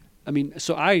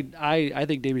 So I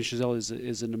think Damien Chazelle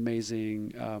is an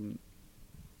amazing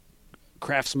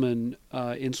craftsman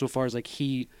insofar as like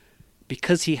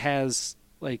because he has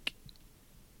like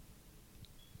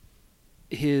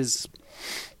his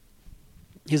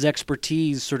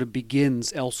expertise sort of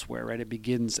begins elsewhere, right? It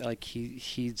begins like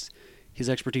his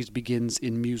expertise begins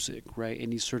in music, right?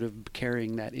 And he's sort of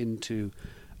carrying that into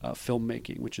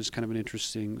filmmaking, which is kind of an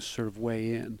interesting sort of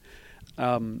way in.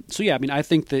 So yeah, I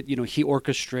think that, he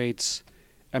orchestrates,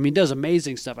 does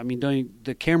amazing stuff. Doing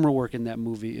the camera work in that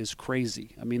movie is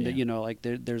crazy.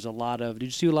 There's a lot of, did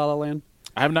you see La La Land?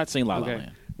 I have not seen La La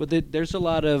Land. Well, there's a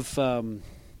lot of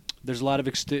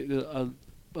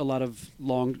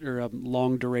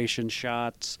long duration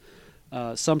shots.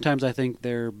 Sometimes I think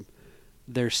they're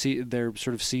sort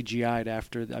of CGI'd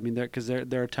after. Because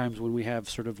there are times when we have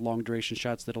sort of long duration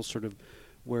shots that'll sort of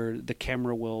where the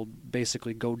camera will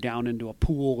basically go down into a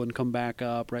pool and come back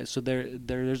up, right? So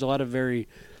there's a lot of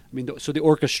so the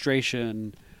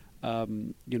orchestration,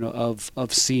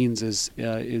 of scenes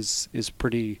is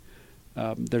pretty.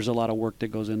 There's a lot of work that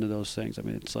goes into those things.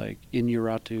 It's like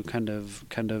Inarritu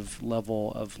kind of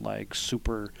level of like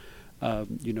super,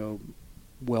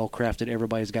 well crafted.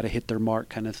 Everybody's got to hit their mark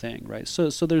kind of thing, right?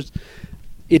 So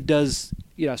it does.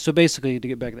 So basically, to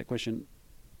get back to that question.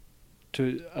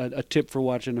 To a tip for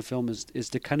watching a film is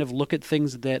to kind of look at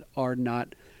things that are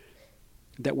not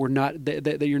that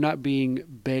you're not being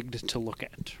begged to look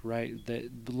at, right? That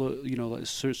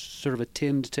sort of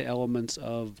attend to elements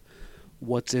of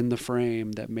what's in the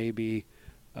frame that maybe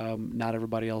not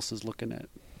everybody else is looking at.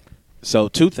 So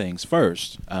two things.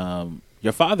 First,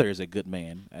 your father is a good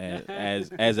man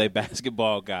as a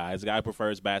basketball guy. As a guy who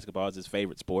prefers basketball as his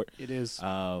favorite sport. It is.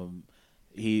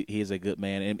 He is a good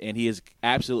man, and he is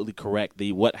absolutely correct.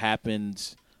 What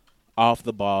happens off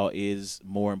the ball is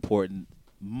more important,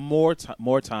 more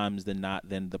times than not,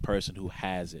 than the person who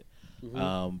has it.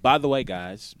 Mm-hmm. By the way,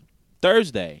 guys,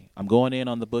 Thursday I'm going in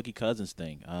on the Boogie Cousins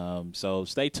thing, so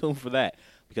stay tuned for that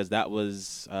because that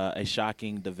was a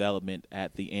shocking development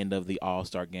at the end of the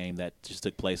All-Star game that just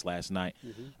took place last night.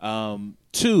 Mm-hmm.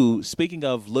 Two, speaking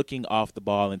of looking off the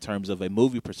ball in terms of a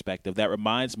movie perspective, that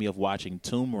reminds me of watching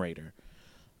Tomb Raider.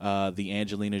 The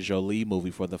Angelina Jolie movie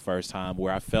for the first time,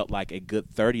 where I felt like a good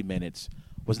 30 minutes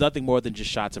was nothing more than just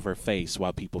shots of her face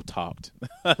while people talked.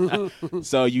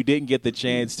 So you didn't get the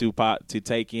chance to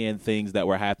take in things that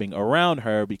were happening around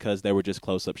her because they were just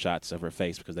close-up shots of her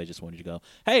face because they just wanted you to go,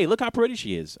 hey, look how pretty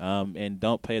she is, and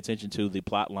don't pay attention to the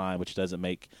plot line, which doesn't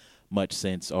make much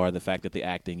sense, or the fact that the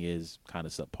acting is kind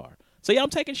of subpar. So, yeah, I'm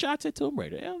taking shots at Tomb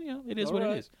Raider. It is what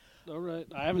it is. All right.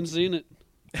 I haven't seen it.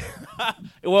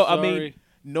 Well, Sorry.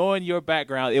 Knowing your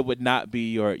background, it would not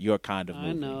be your kind of movie.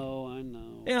 I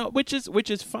know. Which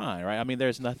is fine, right?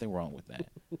 There's nothing wrong with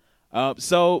that.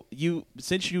 So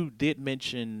since you did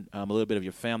mention a little bit of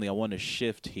your family, I want to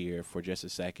shift here for just a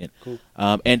second, cool.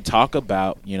 And talk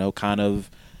about kind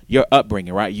of your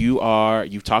upbringing, right?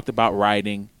 You've talked about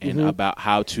writing and mm-hmm. about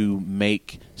how to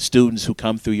make students who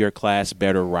come through your class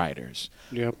better writers.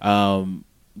 Yep.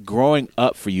 Growing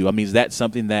up for you, is that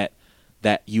something that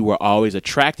you were always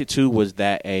attracted to? Was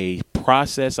that a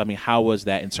process? How was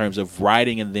that in terms of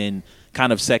writing and then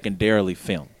kind of secondarily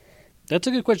film? That's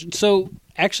a good question. So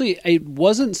actually, it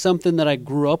wasn't something that I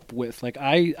grew up with. Like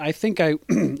I think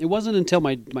it wasn't until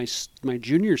my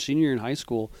junior, senior in high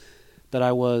school that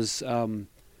I was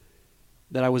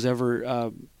that I was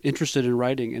ever interested in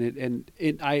writing, and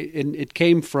it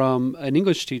came from an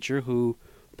English teacher who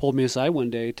pulled me aside one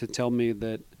day to tell me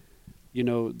that,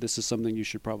 this is something you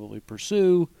should probably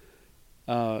pursue,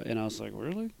 and I was like,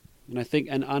 really?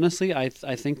 And honestly, I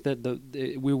think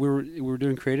that we were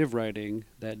doing creative writing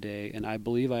that day, and I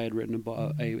believe I had written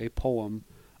a poem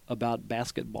about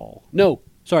basketball. No,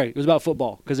 sorry, it was about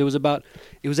football, because it was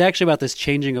actually about this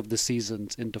changing of the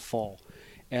seasons into fall,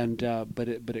 and but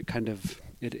it kind of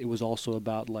it was also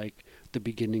about like the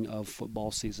beginning of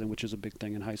football season, which is a big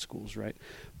thing in high schools, right?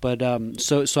 But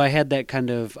so I had that kind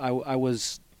of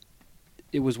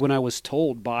it was when I was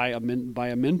told by a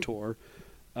mentor,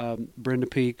 Brenda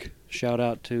Peak. Shout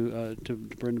out to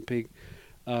Brenda Peak,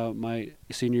 my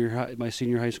senior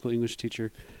high school English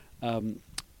teacher.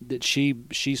 That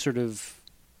she sort of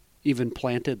even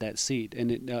planted that seed,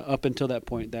 and up until that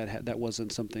point, that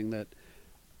wasn't something that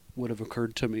would have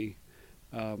occurred to me.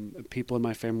 People in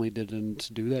my family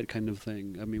didn't do that kind of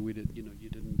thing. I mean, we did. You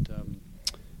didn't.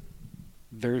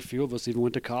 Very few of us even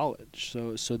went to college.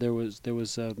 So there was that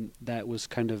was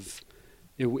kind of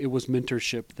it was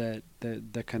mentorship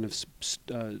that kind of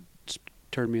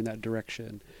turned me in that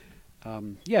direction.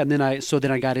 And then I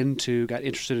got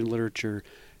interested in literature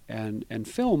and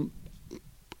film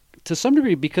to some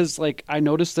degree, because like I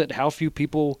noticed that how few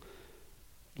people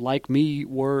like me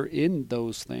were in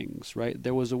those things, right?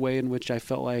 There was a way in which I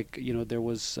felt like, there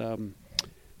was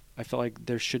I felt like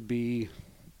there should be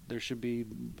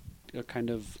a kind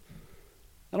of,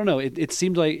 I don't know, it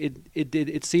seemed like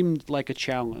it seemed like a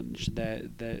challenge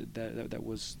that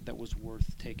was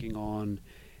worth taking on.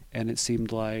 And it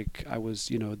seemed like I was,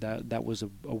 that was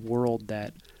a world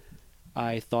that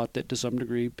I thought that to some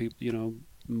degree, people,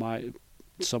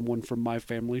 someone from my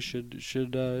family should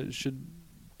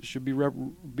be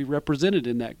represented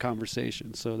in that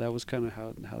conversation. So that was kind of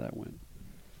how that went.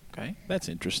 Okay, that's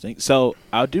interesting. So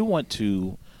I'm going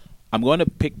to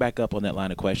pick back up on that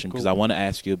line of question, because I want to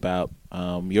ask you about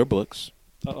your books.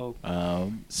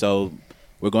 So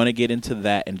we're going to get into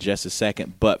that in just a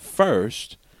second, but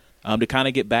first. To kind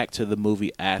of get back to the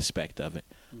movie aspect of it,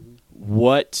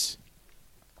 what,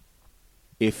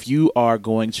 if you are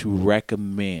going to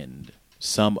recommend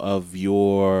some of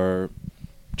your,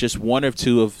 just one or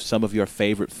two of some of your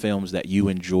favorite films that you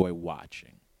enjoy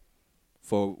watching,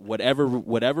 for whatever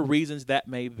reasons that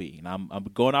may be, and I'm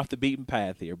going off the beaten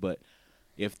path here, but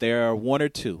if there are one or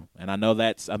two, and I know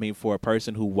for a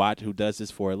person who does this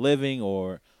for a living,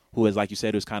 or who is, like you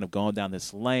said, who's kind of gone down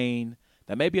this lane,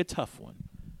 that may be a tough one.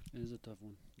 It is a tough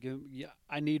one.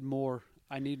 I need more.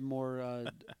 I need more.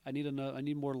 I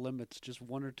need more limits. Just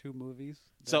one or two movies.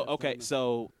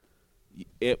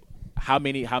 How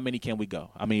many can we go?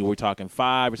 I mean, we're talking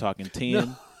 5. We're talking 10.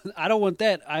 No, I don't want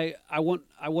that. I want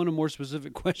a more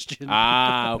specific question.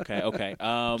 Okay.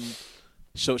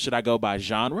 So should I go by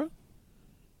genre?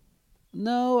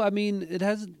 No, I mean it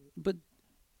hasn't. But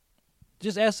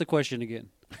just ask the question again.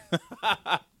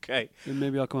 Okay. And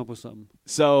maybe I'll come up with something.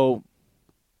 So.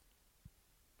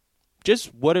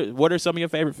 Just what are some of your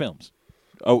favorite films?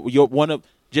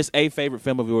 Just a favorite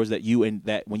film of yours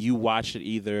that when you watched it,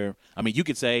 either, I mean, you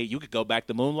could go back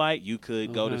to Moonlight, you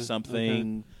could go to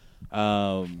something,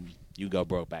 you go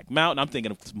Brokeback Mountain. I'm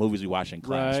thinking of movies we watched in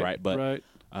class, right? But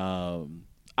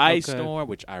Ice Storm,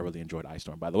 which I really enjoyed Ice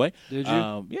Storm, by the way. Did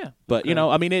you? Yeah, but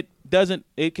I mean, it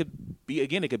could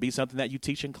be something that you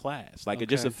teach in class, like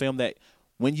just a film that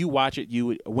when you watch it,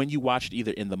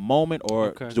 either in the moment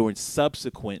or during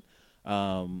subsequent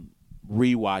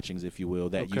rewatchings, if you will,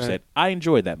 that you said, I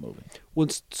enjoyed that movie. Well,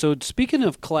 so speaking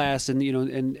of class and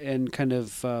and kind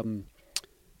of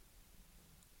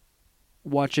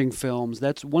watching films,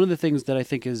 that's one of the things that I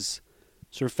think is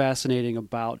sort of fascinating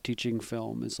about teaching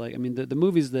film. Is like, I mean, the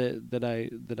movies that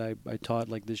I taught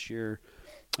like this year,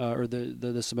 or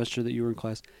the semester that you were in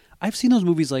class, I've seen those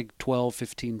movies like 12,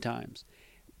 15 times,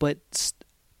 but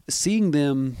seeing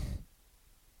them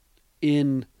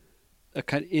in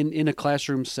a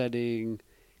classroom setting,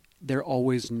 they're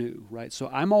always new, right? So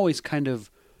I'm always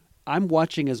I'm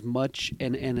watching as much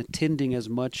and attending as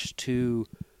much to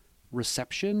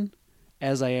reception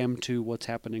as I am to what's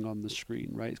happening on the screen,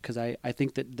 right? Because I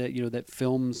think that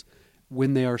films,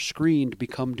 when they are screened,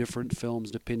 become different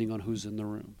films depending on who's in the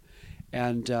room,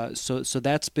 and so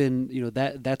that's been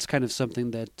that's kind of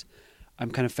something that I'm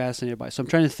kind of fascinated by. So I'm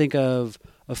trying to think of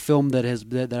a film that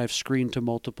I've screened to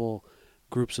multiple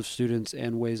groups of students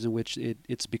and ways in which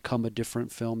it's become a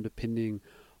different film depending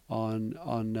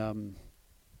on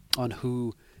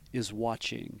who is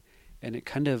watching, and it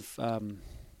kind of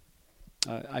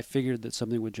I figured that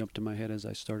something would jump to my head as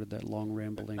I started that long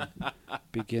rambling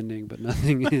beginning, but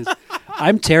nothing is.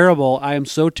 I'm terrible. I am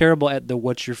so terrible at the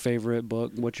what's your favorite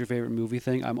book, what's your favorite movie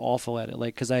thing. I'm awful at it.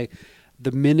 Like, because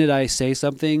the minute I say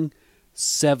something,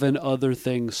 7 other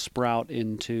things sprout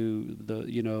into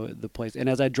the place. And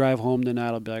as I drive home tonight,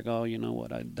 I'll be like, oh, you know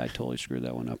what? I totally screwed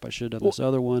that one up. I should have done this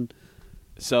other one.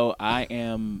 So I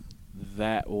am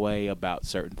that way about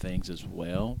certain things as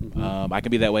well. Mm-hmm. I can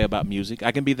be that way about music.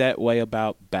 I can be that way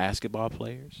about basketball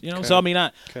players. Okay. So I mean,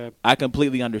 Okay. I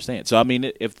completely understand. So I mean,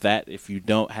 if you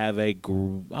don't have I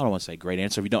don't want to say great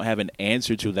answer. If you don't have an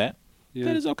answer to that, Yeah.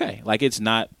 that is okay. Like it's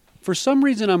not. For some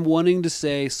reason, I'm wanting to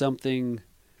say something.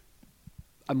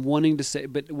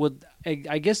 But I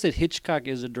guess that Hitchcock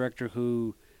is a director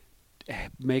who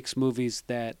makes movies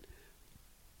that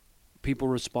people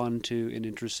respond to in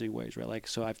interesting ways, right? Like,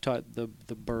 so I've taught the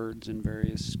birds in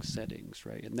various settings,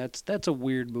 right? And that's a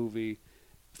weird movie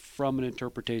from an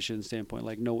interpretation standpoint.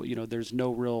 Like, there's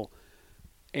no real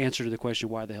answer to the question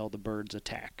why the hell the birds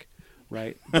attack,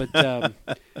 right? But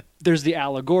there's the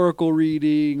allegorical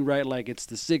reading, right? Like it's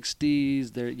the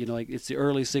 60s. There, like it's the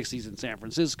early 60s in San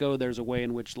Francisco. There's a way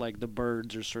in which like the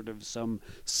birds are sort of some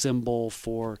symbol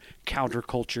for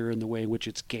counterculture and the way in which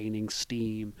it's gaining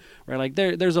steam, right? Like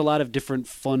there's a lot of different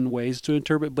fun ways to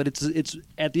interpret, but it's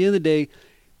at the end of the day,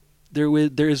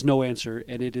 there is no answer,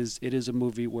 and it is a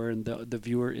movie wherein the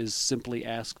viewer is simply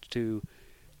asked to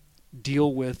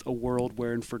deal with a world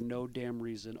wherein for no damn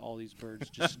reason all these birds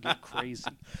just get crazy.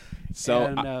 So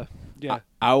and,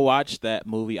 I watched that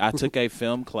movie. I took a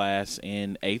film class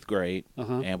in 8th grade,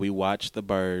 Uh-huh. and we watched The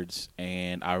Birds.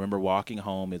 And I remember walking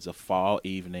home. It's a fall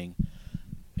evening,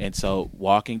 and so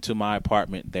walking to my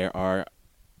apartment, there are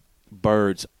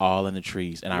birds all in the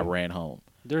trees, and I ran home.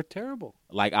 They're terrible.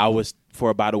 Like I was for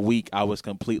about a week, I was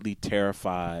completely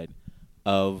terrified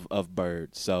of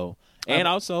birds. So. And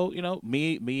also,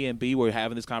 me and B were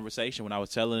having this conversation when I was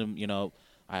telling him,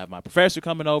 I have my professor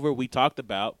coming over. We talked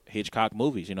about Hitchcock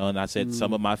movies, and I said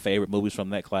some of my favorite movies from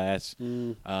that class.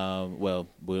 Well,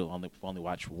 we'll only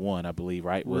watch one, I believe,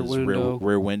 right?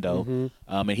 Rear Window. Mm-hmm.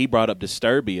 And he brought up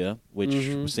Disturbia,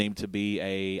 which seemed to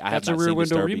be That's a Rear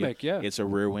Window remake, yeah. It's a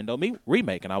Rear Window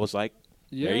remake, and I was like,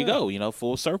 there you Yeah. go,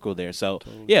 full circle there. So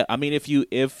Totally. yeah, I mean, if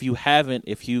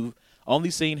you've only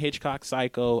seen Hitchcock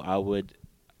Psycho, I would.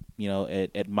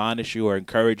 Admonish you or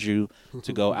encourage you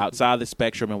to go outside the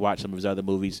spectrum and watch some of his other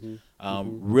movies.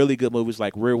 Really good movies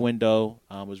like Rear Window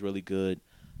was really good.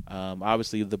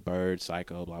 Obviously, The Bird,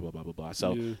 Psycho, blah blah blah blah blah.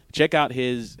 So check out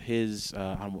his.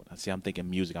 I'm thinking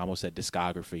music. I almost said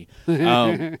discography.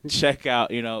 Check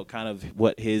out kind of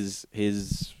what his.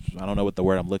 I don't know what the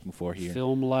word I'm looking for here.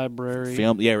 Film library.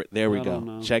 Yeah, there we I go. don't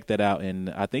know. Check that out, and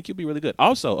I think you'll be really good.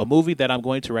 Also, a movie that I'm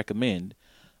going to recommend.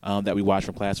 That we watched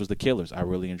from class was The Killers. I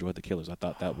really enjoyed The Killers. I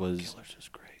thought that was Killers is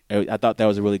great. I thought that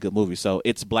was a really good movie. So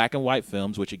it's black and white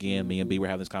films, which again, me and B were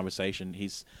having this conversation.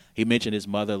 He mentioned his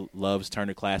mother loves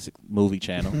Turner Classic Movie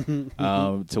Channel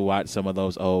to watch some of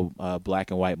those old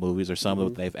black and white movies or some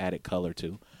of they've added color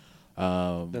to.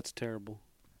 That's terrible.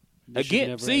 They should Again,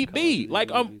 never see add color B, to like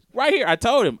these movies. right here. I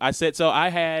told him. I said so. I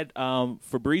had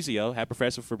had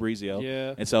Professor Fabrizio,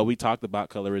 Yeah. and so we talked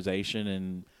about colorization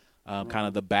and. Kind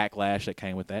of the backlash that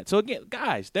came with that. So again,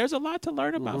 guys, there's a lot to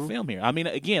learn about film here. I mean,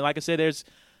 again, like I said, there's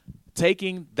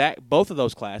taking both of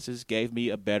those classes gave me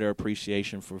a better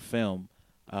appreciation for film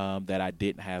that I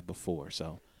didn't have before.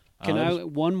 So,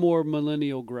 One more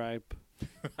millennial gripe?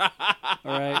 All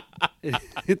right,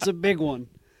 it's a big one.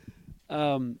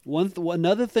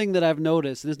 Another thing that I've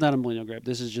noticed. This is not a millennial gripe.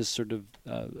 This is just sort of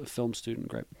a film student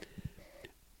gripe.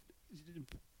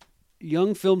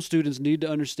 Young film students need to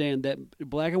understand that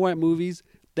black and white movies,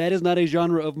 that is not a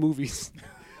genre of movies.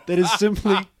 That is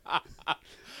simply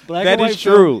black That and white is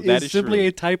true. film That is is simply true.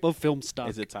 a type of film stock.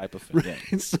 is a type of film.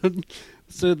 Yeah.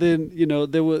 So then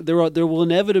there will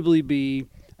inevitably be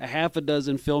a half a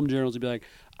dozen film journals to be like,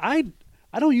 I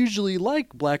don't usually like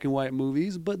black and white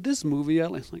movies, but this movie I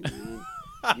like. It's like,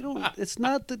 you don't. It's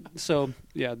not the. So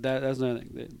yeah, that's another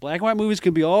thing. Black and white movies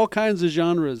can be all kinds of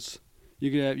genres.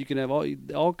 You can have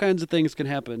all kinds of things can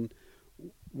happen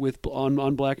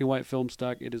on black and white film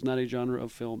stock. It is not a genre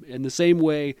of film. In the same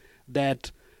way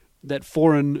that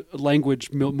foreign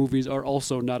language movies are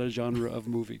also not a genre of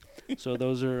movie. So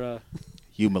those are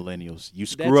You millennials, you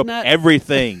That's screw up not-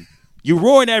 everything. You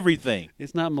ruin everything.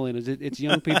 it's not millennials. It's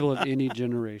young people of any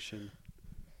generation.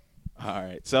 All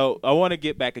right. So I want to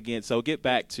get back again. So get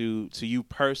back to you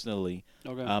personally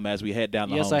Okay. As we head down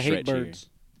the Yes, home I hate stretch here. birds.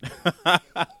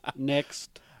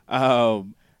 Next.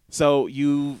 So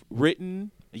you've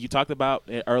written. You talked about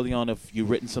it early on. If you've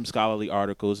written some scholarly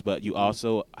articles, but you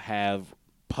also have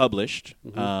published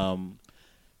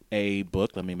a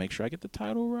book. Let me make sure I get the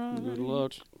title right. Good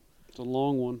luck. It's a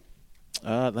long one.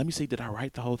 Let me see. Did I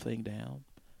write the whole thing down?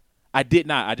 I did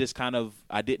not. I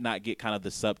did not get kind of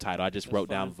the subtitle. I just That's wrote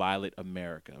down fine. Violet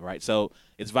America, right? So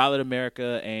it's Violet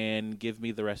America, and give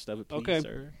me the rest of it, please, Okay.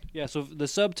 sir. Yeah, so the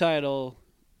subtitle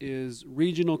is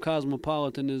Regional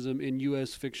Cosmopolitanism in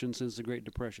U.S. Fiction Since the Great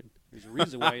Depression. There's a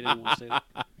reason why you didn't want to say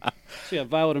that. So yeah,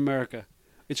 Violet America.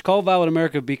 It's called Violet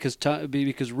America because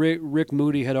Rick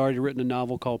Moody had already written a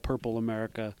novel called Purple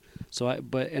America. So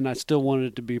I still wanted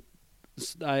it to be,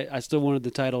 I still wanted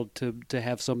the title to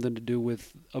have something to do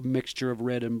with a mixture of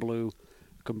red and blue.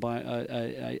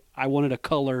 Combine. I wanted a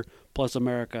color plus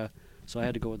America, so I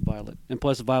had to go with violet. And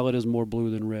plus, violet is more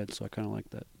blue than red, so I kind of like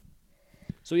that.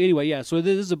 So anyway, yeah. So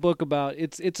this is a book about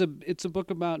it's a book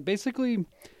about basically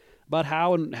about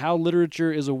how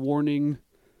literature is a warning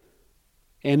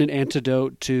and an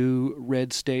antidote to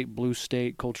red state, blue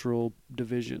state cultural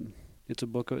division.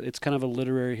 It's kind of a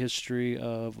literary history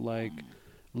of like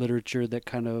literature that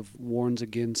kind of warns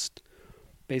against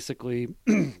basically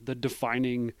the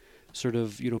defining sort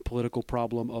of political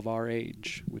problem of our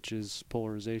age, which is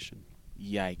polarization.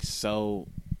 Yikes! So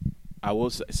I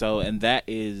will say, and that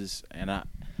is,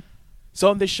 so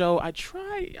on this show, I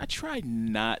try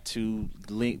not to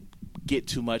get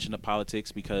too much into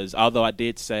politics because although I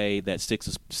did say that stick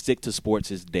to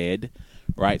sports is dead,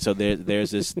 right? So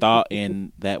there's this thought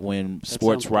in that when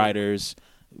sports writers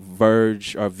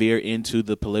verge or veer into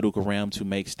the political realm to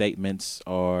make statements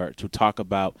or to talk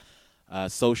about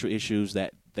social issues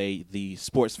that the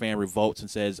sports fan revolts and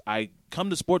says, I come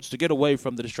to sports to get away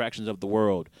from the distractions of the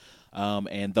world.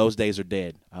 And those days are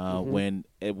dead. When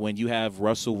you have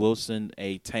Russell Wilson,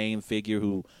 a tame figure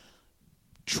who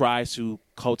tries to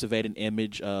cultivate an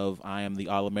image of I am the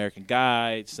All-American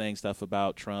guy, saying stuff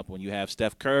about Trump. When you have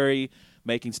Steph Curry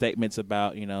making statements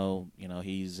about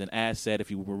he's an asset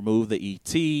if you remove the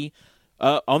ET.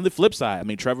 On the flip side, I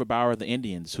mean Trevor Bauer of the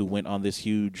Indians, who went on this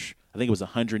huge, I think it was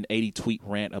 180 tweet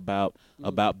rant about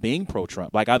being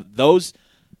pro-Trump. Like those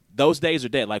days are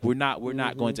dead. Like we're not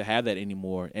going to have that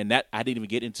anymore. And that I didn't even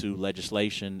get into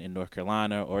legislation in North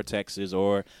Carolina or Texas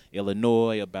or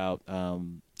Illinois about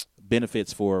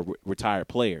benefits for retired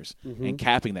players and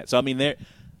capping that. So I mean,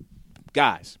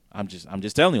 guys, I'm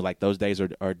just telling you, like those days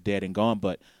are dead and gone.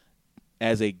 But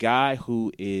as a guy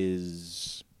who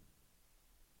is,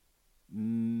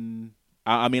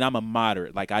 I mean, I'm a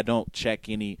moderate. Like I don't check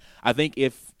any. I think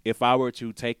if I were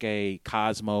to take a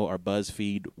Cosmo or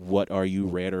BuzzFeed, what are you,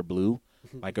 red or blue?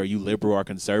 Like, are you liberal or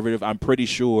conservative? I'm pretty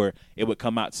sure it would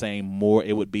come out saying more.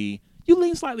 It would be you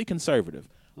lean slightly conservative,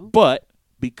 but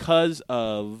because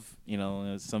of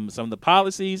some of the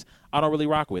policies, I don't really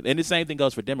rock with. And the same thing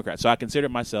goes for Democrats. So I consider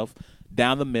myself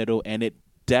down the middle, and it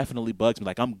definitely bugs me.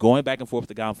 Like I'm going back and forth with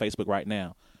the guy on Facebook right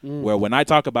now, where when I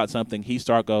talk about something, he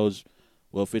goes,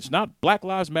 well, if it's not Black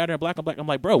Lives Matter and black on black, I'm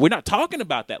like, bro, we're not talking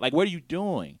about that. Like, what are you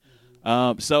doing?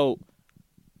 So,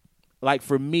 like,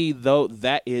 for me, though,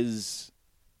 that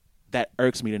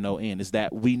irks me to no end, is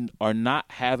that we are not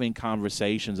having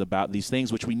conversations about these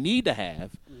things, which we need to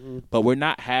have, but we're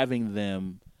not having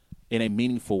them in a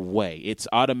meaningful way. It's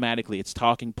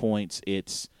talking points.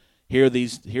 It's here are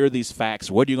these facts.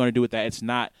 What are you going to do with that? It's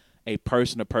not a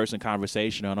person-to-person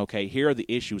conversation on, okay, here are the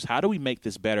issues. How do we make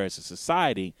this better as a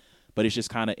society? But it's just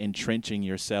kind of entrenching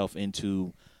yourself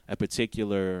into a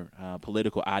particular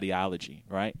political ideology,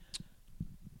 right?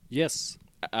 Yes.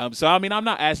 So, I mean, I'm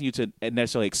not asking you to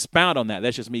necessarily expound on that.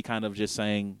 That's just me kind of just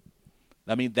saying,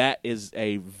 I mean, that is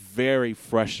a very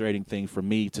frustrating thing for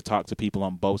me to talk to people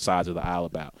on both sides of the aisle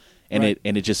about. And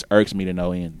it just irks me to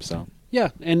no end. So yeah,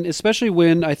 and especially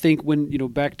when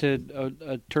back to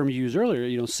a term you used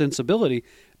earlier, sensibility,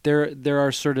 there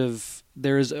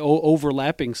is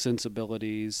overlapping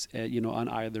sensibilities, on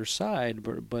either side,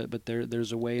 but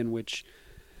there's a way in which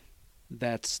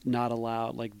that's not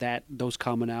allowed. Like those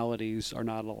commonalities are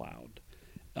not allowed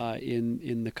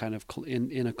in the kind of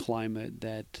in a climate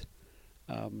that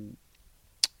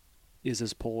is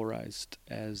as polarized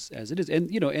as it is,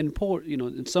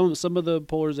 and some of the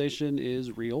polarization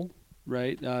is real,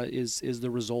 right? Is the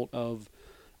result of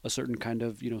a certain kind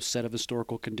of set of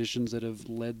historical conditions that have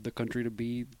led the country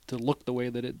to look the way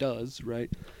that it does,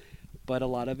 right? But a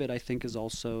lot of it, I think, is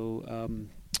also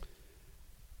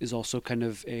kind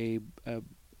of a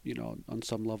on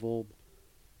some level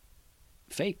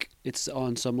fake. It's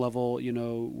on some level,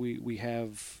 we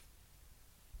have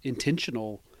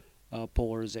intentional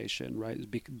polarization, right?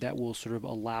 That will sort of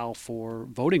allow for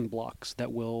voting blocks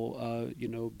that will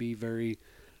be very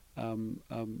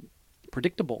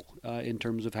predictable in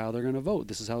terms of how they're going to vote.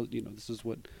 This is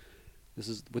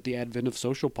with the advent of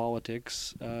social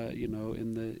politics. In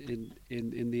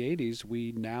the 80s,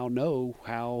 we now know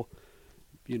how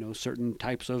certain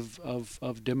types of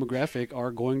demographic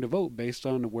are going to vote based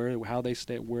on where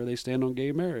they stand on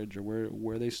gay marriage or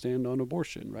where they stand on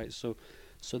abortion, right? So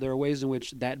there are ways in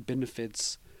which that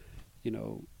benefits,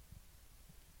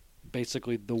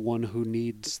 basically the one who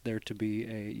needs there to be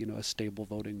a stable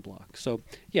voting bloc. So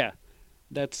yeah,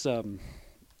 that's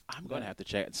I'm gonna have to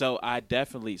check. So I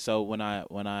definitely. So when I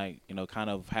kind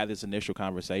of had this initial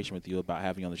conversation with you about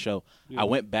having you on the show, I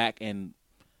went back and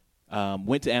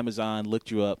went to Amazon,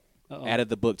 looked you up, added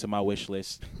the book to my wish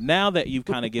list. Now that you've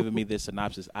kind of given me this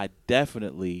synopsis, I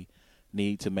definitely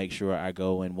need to make sure I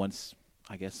go and once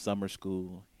I guess summer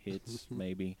school hits,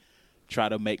 maybe try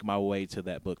to make my way to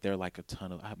that book. There are like a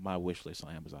ton of my wish list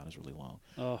on Amazon is really long.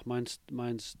 Oh, mine's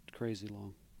crazy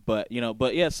long. But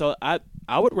yeah. So I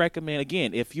would recommend,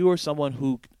 again, if you are someone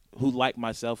who like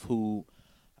myself who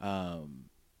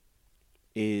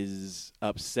is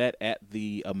upset at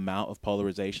the amount of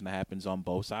polarization that happens on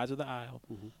both sides of the aisle,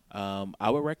 I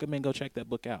would recommend go check that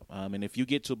book out. And if you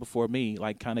get to it before me,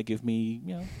 like kind of give me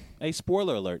a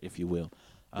spoiler alert, if you will,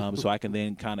 so I can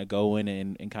then kind of go in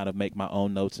and kind of make my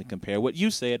own notes and compare what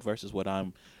you said versus what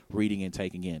I'm reading and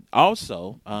taking in.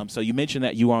 Also, so you mentioned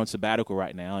that you are on sabbatical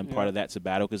right now, and part of that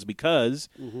sabbatical is because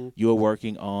you are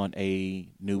working on a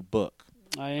new book.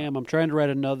 I am. I'm trying to write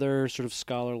another sort of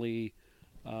scholarly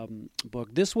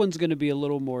book. This one's going to be a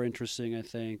little more interesting, I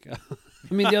think.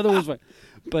 I mean, the other one's fine.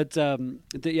 But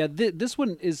this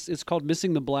one is called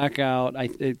Missing the Blackout.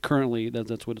 Currently,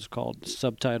 that's what it's called,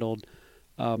 subtitled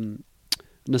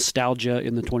Nostalgia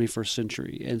in the 21st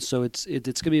Century. And so it's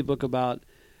going to be a book about.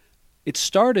 It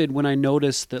started when I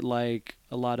noticed that like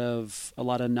a lot of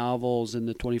novels in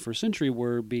the 21st century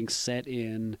were being set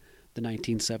in the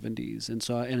 1970s, and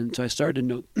so I started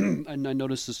to and I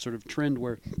noticed this sort of trend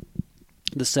where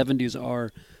the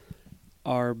 70s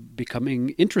are becoming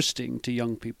interesting to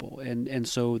young people, and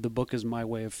so the book is my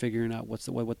way of figuring out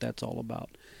what that's all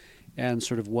about, and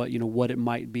sort of what it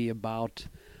might be about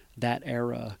that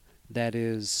era that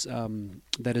is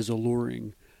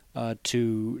alluring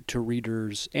to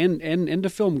readers and to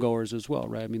film goers as well,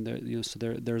 right? I mean,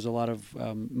 there's a lot of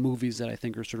movies that I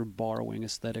think are sort of borrowing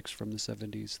aesthetics from the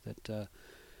 70s.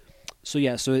 So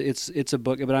it's a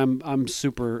book, but I'm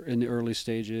super in the early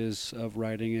stages of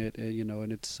writing it,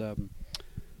 and it's I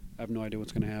have no idea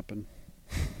what's going to happen.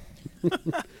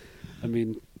 I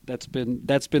mean, that's been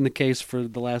the case for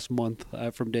the last month.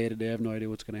 From day to day, I have no idea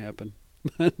what's going to happen.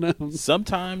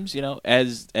 Sometimes,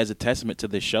 as a testament to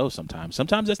this show, sometimes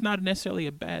that's not necessarily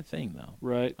a bad thing, though.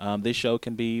 Right. This show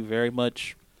can be very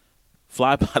much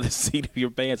fly by the seat of your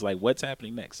pants, like what's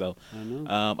happening next. So, I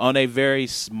know. On a very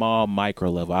small micro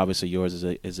level, obviously yours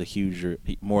is a huge,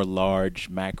 more large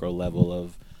macro level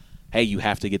of, hey, you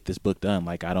have to get this book done.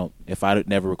 Like if I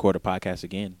never record a podcast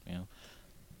again,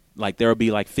 like there will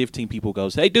be like 15 people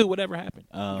goes, hey, dude, whatever happened?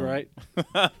 Right.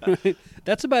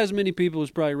 That's about as many people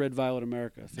as probably read Violet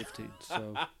America, 15.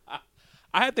 So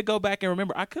I had to go back and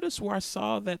remember. I could have swore I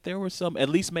saw that there were some, at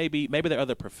least maybe there are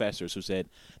other professors who said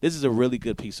this is a really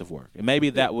good piece of work, and maybe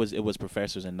it was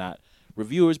professors and not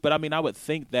reviewers. But I mean, I would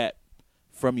think that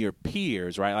from your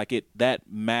peers, right? Like that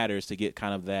matters to get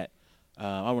kind of that.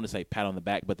 I don't want to say pat on the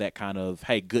back, but that kind of,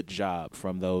 hey, good job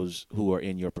from those who are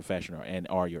in your profession and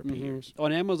are your peers.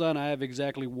 On Amazon, I have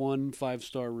exactly one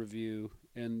 5-star review,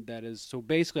 and that is, so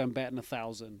basically I'm batting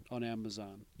 1,000 on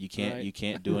Amazon. You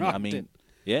can't do it. Rocked I mean, it.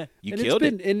 yeah, you and killed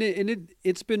it.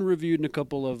 It's been reviewed in a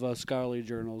couple of scholarly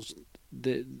journals.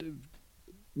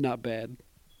 Not bad.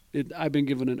 I've been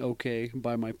given an okay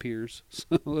by my peers.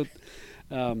 So,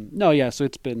 so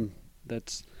it's been,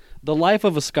 that's... The life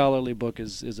of a scholarly book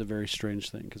is a very strange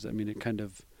thing, because I mean it kind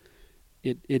of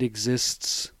it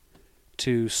exists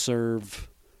to serve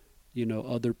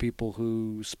other people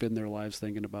who spend their lives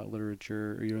thinking about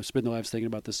literature, or, spend their lives thinking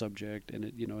about the subject,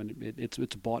 and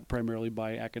it's bought primarily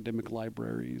by academic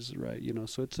libraries, right?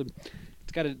 So it's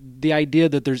got the idea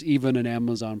that there's even an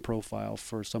Amazon profile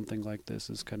for something like this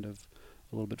is kind of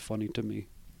a little bit funny to me.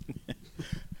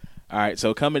 All right,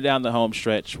 so coming down the home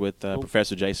stretch with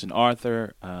Professor Jason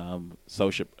Arthur,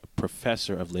 Associate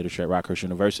Professor of Literature at Rockhurst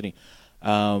University.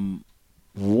 I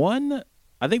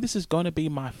think this is going to be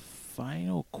my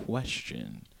final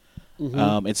question.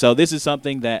 Mm-hmm. And so this is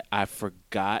something that I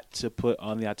forgot to put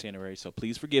on the itinerary, so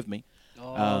please forgive me.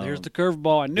 Oh, here's the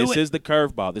curveball. I knew this is the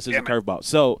curveball. This is the curveball.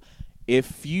 So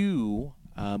if you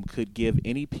could give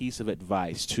any piece of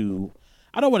advice to,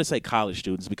 I don't want to say college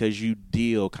students because you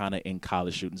deal kind of in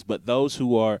college students, but those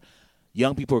who are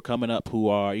young people who are coming up who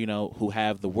are, who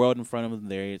have the world in front of them,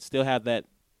 they still have that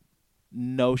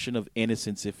notion of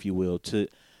innocence, if you will.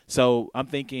 So I'm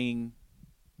thinking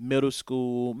middle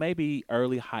school, maybe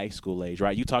early high school age,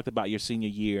 right? You talked about your senior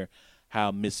year,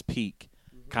 how Miss Peak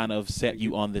kind of set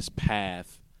you on this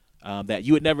path that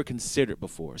you had never considered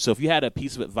before. So if you had a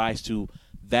piece of advice to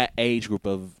that age group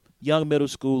of young middle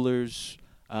schoolers,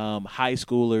 high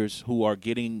schoolers who are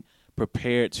getting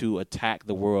prepared to attack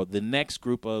the world, the next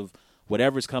group of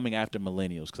whatever's coming after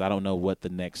millennials, because I don't know what the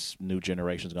next new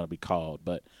generation is going to be called,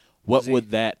 but what would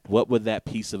that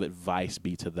piece of advice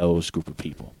be to those group of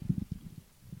people?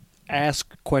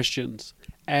 Ask questions.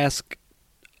 Ask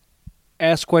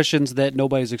questions that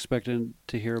nobody's expecting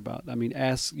to hear about. I mean,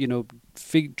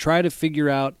 try to figure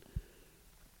out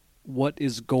what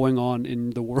is going on in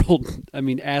the world. I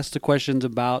mean, ask the questions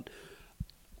about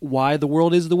why the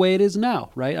world is the way it is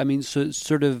now, right? I mean, so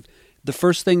sort of the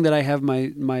first thing that I have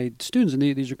my students, and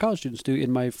these are college students, do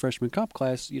in my freshman comp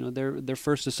class, their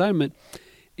first assignment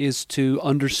is to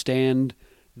understand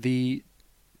the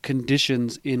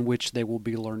conditions in which they will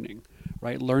be learning,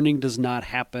 right? Learning does not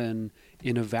happen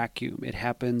in a vacuum. It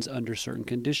happens under certain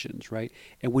conditions, right?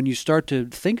 And when you start to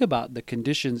think about the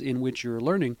conditions in which you're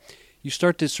learning, you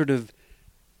start to sort of,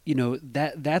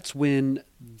 that's when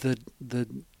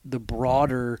the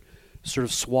broader sort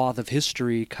of swath of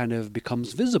history kind of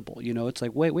becomes visible. It's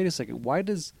like, wait a second. Why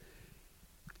does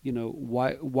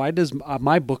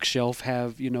my bookshelf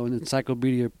have, an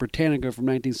Encyclopedia Britannica from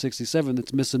 1967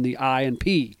 that's missing the I and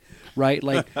P, right?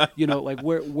 Like,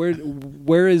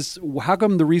 where is, how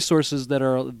come the resources that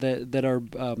are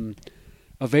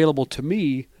available to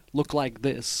me look like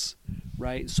this,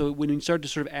 right? So when you start to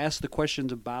sort of ask the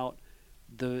questions about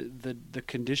the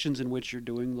conditions in which you're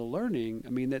doing the learning,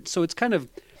 I mean, it's sort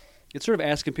of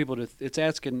asking people to, it's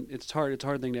a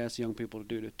hard thing to ask young people to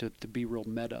do, to be real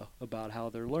meta about how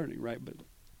they're learning, right? But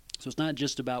so it's not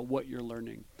just about what you're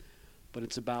learning, but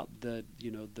it's about the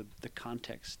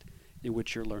context in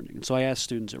which you're learning. And so I ask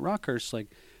students at Rockhurst,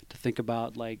 to think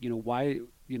about, why,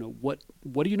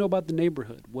 what do you know about the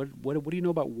neighborhood? What do you know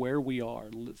about where we are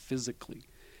physically?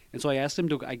 And so I asked them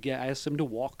to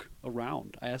walk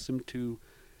around. I asked them to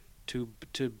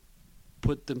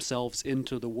put themselves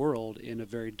into the world in a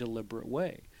very deliberate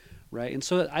way, right? And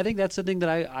so I think that's the thing that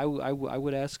I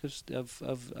would ask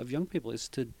of young people is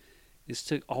to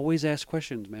always ask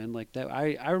questions, man. Like that.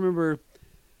 I remember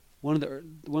one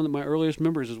of my earliest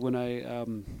memories is when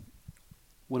I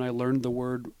learned the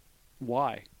word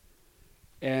why,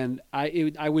 and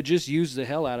I would just use the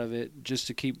hell out of it just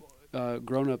to keep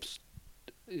grown-ups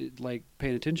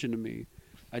paying attention to me.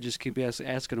 I just keep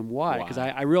asking them why, because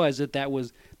I realized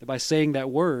that by saying that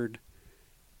word,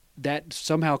 that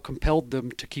somehow compelled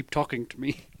them to keep talking to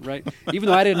me, right? Even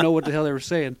though I didn't know what the hell they were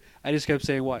saying, I just kept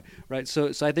saying why, right?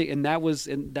 So I think, and that was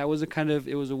a kind of,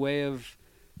 it was a way of,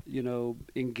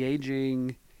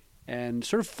 engaging and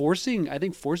sort of forcing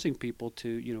people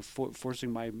to,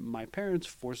 forcing my parents,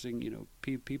 forcing,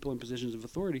 people in positions of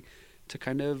authority to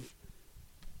kind of,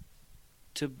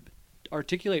 to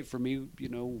articulate for me,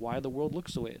 why the world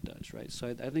looks the way it does, right? So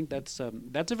I think that's a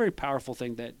very powerful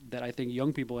thing that I think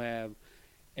young people have,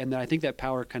 and that I think that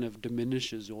power kind of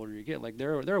diminishes the older you get. Like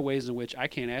there are ways in which I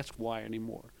can't ask why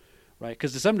anymore, right?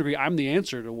 Because to some degree, I'm the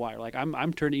answer to why. Like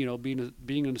I'm turning,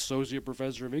 being an associate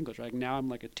professor of English. Like now I'm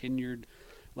like a tenured,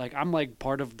 like I'm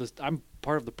part of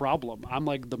the problem. I'm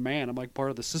like the man. I'm like part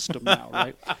of the system now,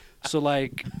 right? So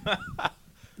like.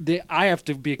 I have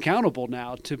to be accountable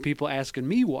now to people asking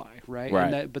me why, right?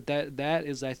 And that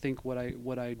is, I think,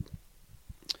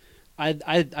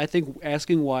 I think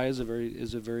asking why is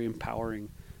a very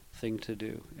empowering thing to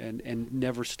do, and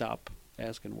never stop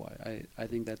asking why. I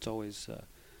think that's always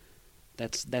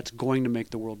that's going to make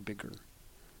the world bigger,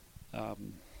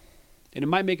 and it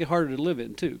might make it harder to live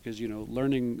in too, because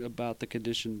learning about the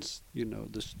conditions,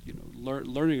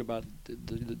 learning about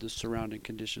the surrounding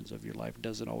conditions of your life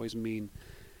doesn't always mean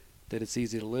that it's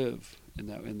easy to live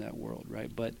in that world,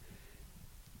 right? But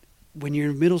when you're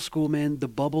in middle school, man, the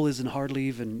bubble hasn't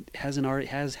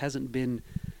been,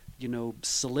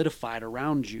 solidified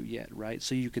around you yet, right?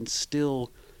 So you can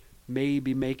still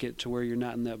maybe make it to where you're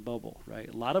not in that bubble, right?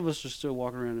 A lot of us are still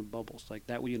walking around in bubbles like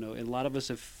that. And a lot of us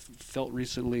have felt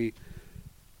recently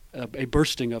a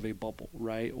bursting of a bubble,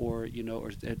 right? Or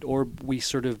we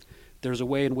sort of, there's a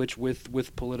way in which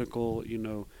with political,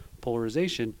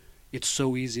 polarization, it's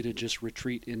so easy to just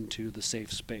retreat into the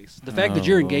safe space. The fact that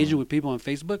you're engaging with people on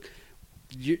Facebook,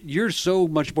 you're so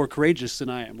much more courageous than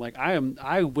I am. Like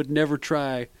I would never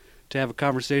try to have a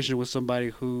conversation with somebody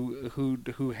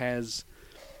who has,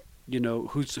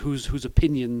 whose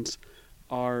opinions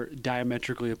are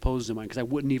diametrically opposed to mine, because I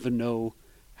wouldn't even know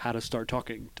how to start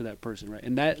talking to that person, right?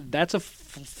 And that's a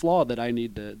flaw that I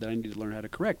need to learn how to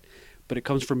correct. but it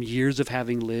comes from years of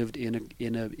having lived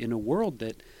in a world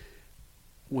that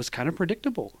was kind of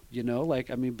predictable, like,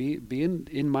 I mean, being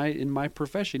in my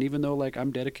profession, even though like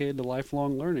I'm dedicated to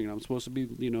lifelong learning, I'm supposed to be,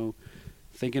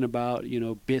 thinking about,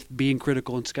 being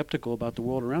critical and skeptical about the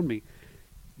world around me.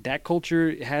 That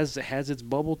culture has its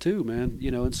bubble too, man,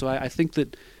 and so I think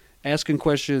that asking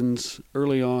questions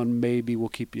early on maybe will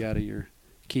keep you out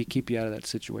of that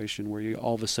situation where you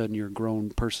all of a sudden you're a grown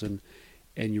person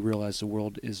and you realize the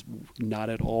world is not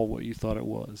at all what you thought it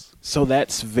was. So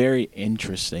that's very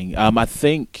interesting. I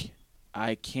think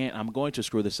I'm going to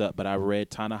screw this up, but I read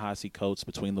Ta-Nehisi Coates'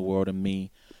 Between the World and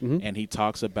Me, and he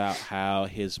talks about how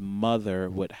his mother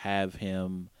would have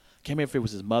him, I can't remember if it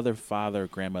was his mother, father, or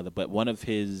grandmother, but one of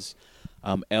his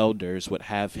elders would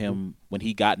have him, when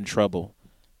he got in trouble,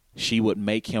 she would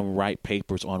make him write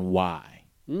papers on why.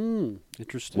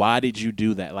 Interesting. Why did you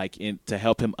do that? Like, to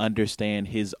help him understand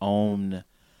his own,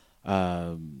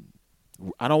 I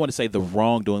don't want to say the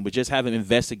wrongdoing, but just have him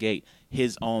investigate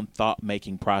his own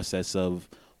thought-making process of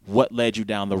what led you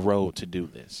down the road to do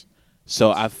this.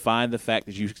 So I find the fact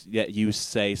that you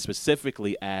say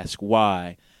specifically ask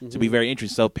why to be very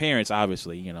interesting. So parents,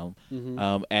 obviously,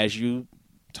 as you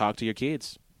talk to your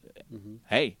kids,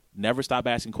 hey, never stop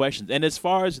asking questions. And as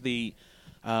far as the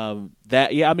I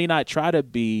try to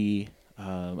be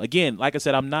again, like I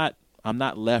said, I'm not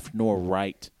left nor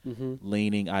right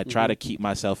leaning. I try to keep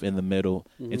myself in the middle,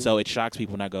 and so it shocks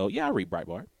people when I go, yeah, I read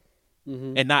Breitbart,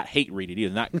 and not hate read it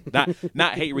either.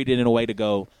 Not hate read it in a way to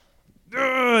go,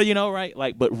 right?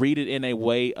 Like, but read it in a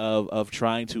way of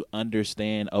trying to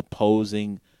understand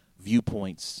opposing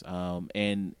viewpoints,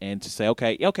 and to say,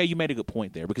 okay, you made a good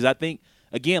point there, because I think,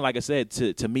 again, like I said,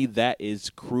 to me, that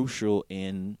is crucial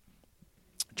in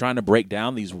trying to break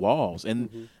down these walls.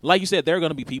 And like you said, there are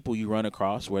going to be people you run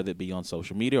across, whether it be on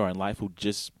social media or in life, who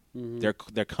just they're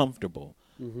comfortable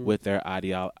with their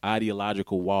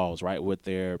ideological walls, right? With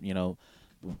their,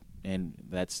 and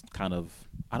that's kind of,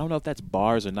 I don't know if that's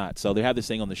bars or not. So they have this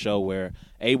thing on the show where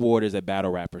A. Ward is a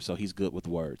battle rapper, so he's good with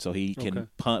words, so he can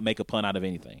make a pun out of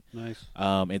anything. Nice.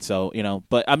 And so,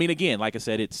 but I mean, again, like I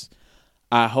said,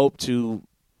 I hope to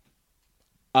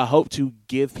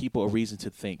give people a reason to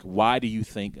think. Why do you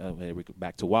think,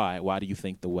 back to why do you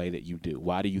think the way that you do?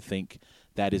 Why do you think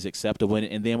that is acceptable?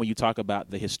 And then when you talk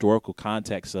about the historical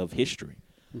context of history,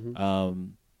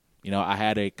 I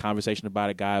had a conversation about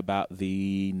a guy about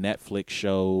the Netflix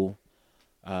show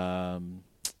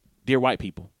Dear White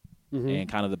People, and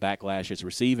kind of the backlash it's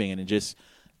receiving. And it just,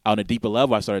 on a deeper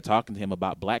level, I started talking to him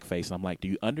about blackface. And I'm like, do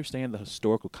you understand the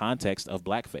historical context of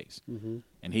blackface?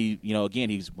 And he, again,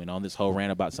 he's went on this whole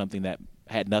rant about something that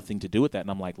had nothing to do with that.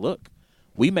 And I'm like, look,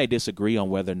 we may disagree on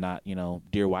whether or not,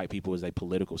 Dear White People is a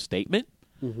political statement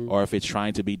or if it's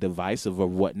trying to be divisive or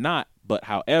whatnot. But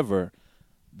however,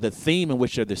 the theme in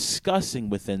which they're discussing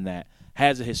within that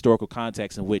has a historical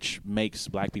context in which makes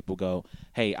black people go,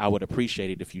 hey, I would appreciate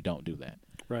it if you don't do that.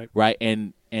 Right.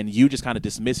 And you just kind of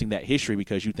dismissing that history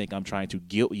because you think I'm trying to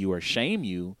guilt you or shame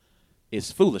you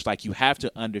is foolish. Like, you have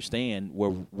to understand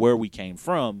where we came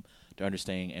from to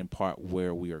understand in part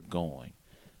where we are going.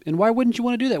 And why wouldn't you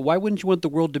want to do that? Why wouldn't you want the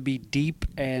world to be deep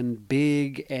and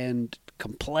big and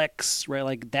complex, right?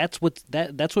 Like, that's what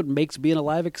makes being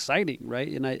alive exciting, right?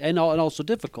 And also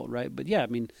difficult, right? But yeah, I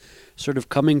mean, sort of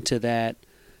coming to that,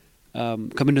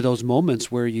 coming to those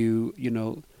moments where you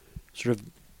sort of,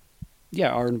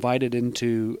 are invited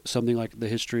into something like the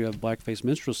history of blackface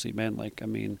minstrelsy, man. Like, I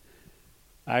mean,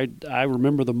 I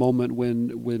remember the moment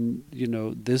when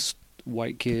this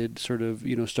white kid sort of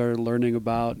started learning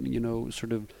about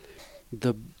sort of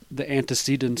the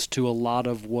antecedents to a lot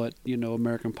of what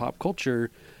American pop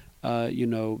culture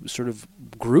sort of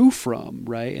grew from,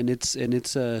 right? And it's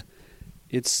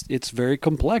very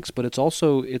complex, but it's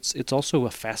also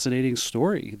a fascinating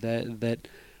story that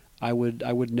I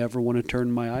would never want to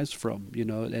turn my eyes from,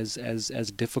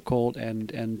 as difficult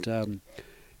and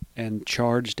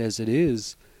charged as it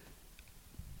is.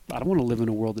 I don't want to live in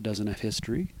a world that doesn't have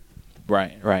history.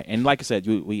 Right. And like I said,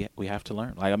 we have to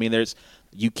learn. Like, I mean,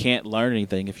 you can't learn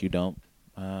anything if you don't.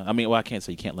 I can't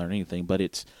say you can't learn anything, but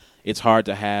it's hard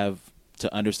to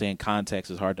understand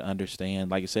context. It's hard to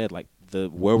understand, like I said, like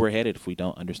where we're headed if we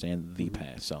don't understand the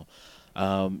past. So,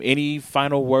 any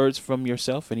final words from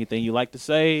yourself? Anything you like to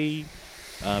say?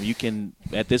 You can,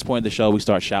 at this point in the show, we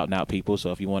start shouting out people.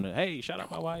 So if you want to, hey, shout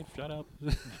out my wife, shout out.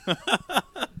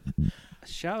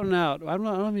 Shouting out. I don't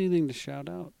have anything to shout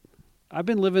out. I've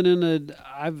been living in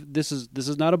this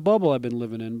is not a bubble I've been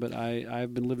living in, but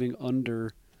I've been living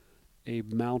under a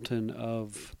mountain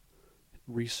of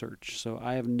research. So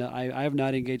I have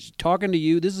not engaged. Talking to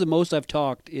you, this is the most I've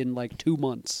talked in like 2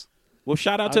 months. Well,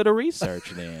 shout out to the research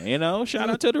then. Shout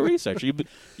out to the research. You've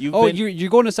you're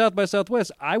going to South by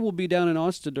Southwest. I will be down in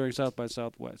Austin during South by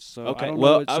Southwest. So okay. I don't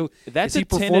Well, know. So that's is he a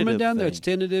performing tentative down there? thing. It's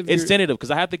tentative. It's tentative because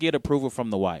I have to get approval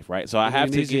from the wife, right? So I have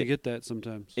to easy to get that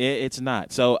sometimes. It's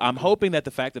not. So I'm hoping that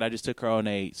the fact that I just took her on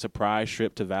a surprise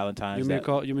trip to Valentine's. You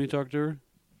want me to talk to her?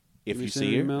 If you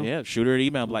see her, email? shoot her an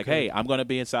email. I'm like, Okay. hey, I'm going to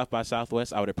be in South by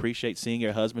Southwest. I would appreciate seeing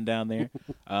your husband down there.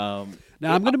 Now,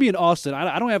 I'm going to be in Austin.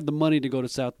 I don't have the money to go to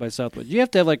South by Southwest. You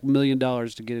have to have like $1 million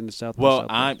to get into South by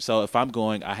Southwest. So if I'm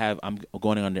going, I'm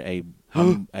going under a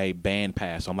band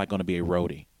pass. So I'm not going to be a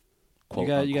roadie. You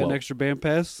got an extra band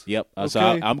pass? Yep. Okay. So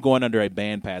I'm going under a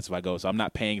band pass if I go. So I'm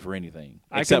not paying for anything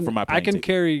except for my plane I can ticket.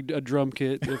 carry a drum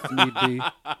kit if need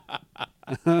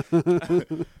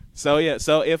be. So yeah,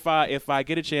 so if I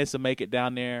get a chance to make it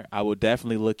down there, I will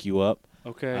definitely look you up.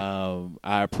 Okay.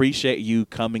 I appreciate you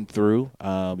coming through.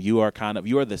 You are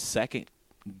the second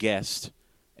guest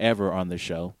ever on the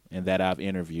show and that I've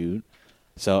interviewed.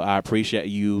 So I appreciate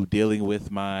you dealing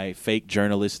with my fake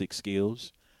journalistic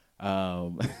skills.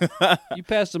 You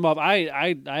passed them off.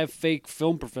 I have fake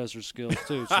film professor skills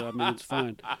too, so I mean it's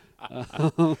fine.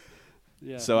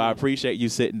 Yeah. So I appreciate you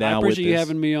sitting down. I appreciate with you this.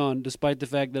 having me on, despite the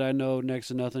fact that I know next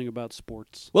to nothing about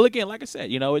sports. Well, again, like I said,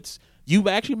 you've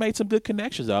actually made some good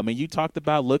connections. Though. I mean, you talked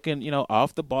about looking,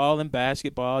 off the ball in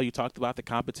basketball. You talked about the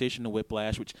competition in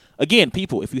Whiplash, which, again,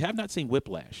 people, if you have not seen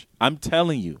Whiplash, I'm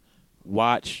telling you,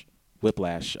 watch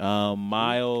Whiplash.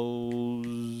 Miles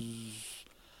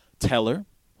Teller,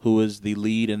 who is the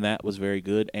lead in that, was very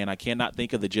good. And I cannot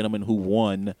think of the gentleman who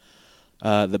won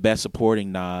the Best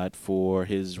Supporting nod for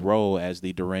his role as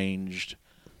the deranged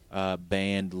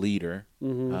band leader.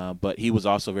 Mm-hmm. But he was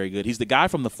also very good. He's the guy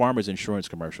from the Farmers Insurance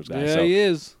commercials, guys. Yeah, So, he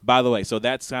is. by the way, so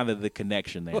that's kind of the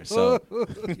connection there. So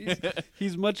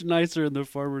he's much nicer in the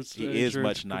Farmers. he is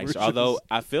much nicer. Although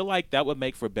I feel like that would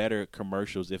make for better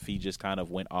commercials if he just kind of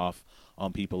went off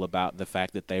on people about the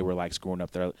fact that they were like screwing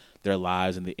up their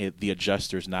lives and the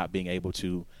adjusters not being able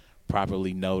to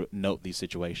properly note these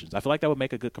situations. I feel like that would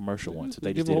make a good commercial once. If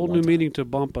they give just a did whole it new one time. meaning to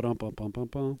bump it, bump, bump,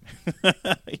 bump, bump.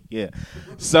 Yeah.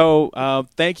 So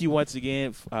thank you once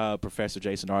again, Professor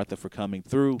Jason Arthur, for coming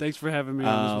through. Thanks for having me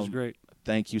on. This was great.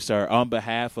 Thank you, sir. On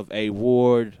behalf of A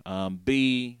Ward,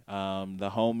 B, the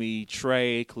homie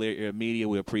Trey, Clear Ear Media,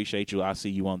 we appreciate you. I'll see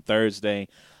you on Thursday.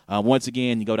 Once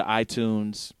again, you go to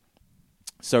iTunes,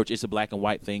 search It's a Black and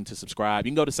White Thing to subscribe.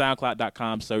 You can go to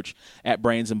SoundCloud.com, search at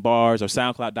Brains and Bars, or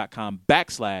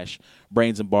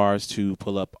SoundCloud.com/Brains and Bars to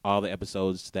pull up all the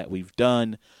episodes that we've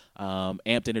done.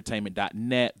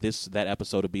 AmpedEntertainment.net, that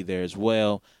episode will be there as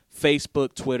well.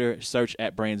 Facebook, Twitter, search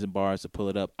at Brains and Bars to pull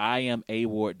it up.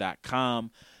 IamAward.com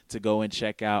to go and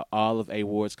check out all of A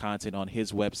Ward's content on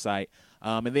his website.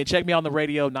 And then check me on the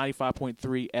radio,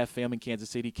 95.3 FM in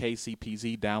Kansas City,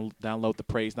 KCPZ. Download the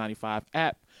Praise 95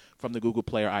 app from the Google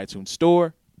Play or iTunes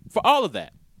Store. For all of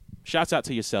that, shouts out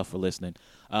to yourself for listening.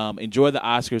 Enjoy the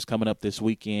Oscars coming up this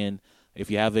weekend. If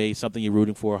you have something you're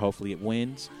rooting for, hopefully it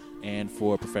wins. And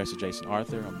for Professor Jason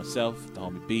Arthur, and myself, the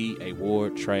homie B, A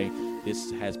Ward, Trey, this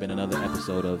has been another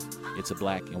episode of It's a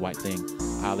Black and White Thing.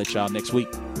 I'll let y'all next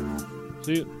week.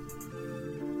 See you.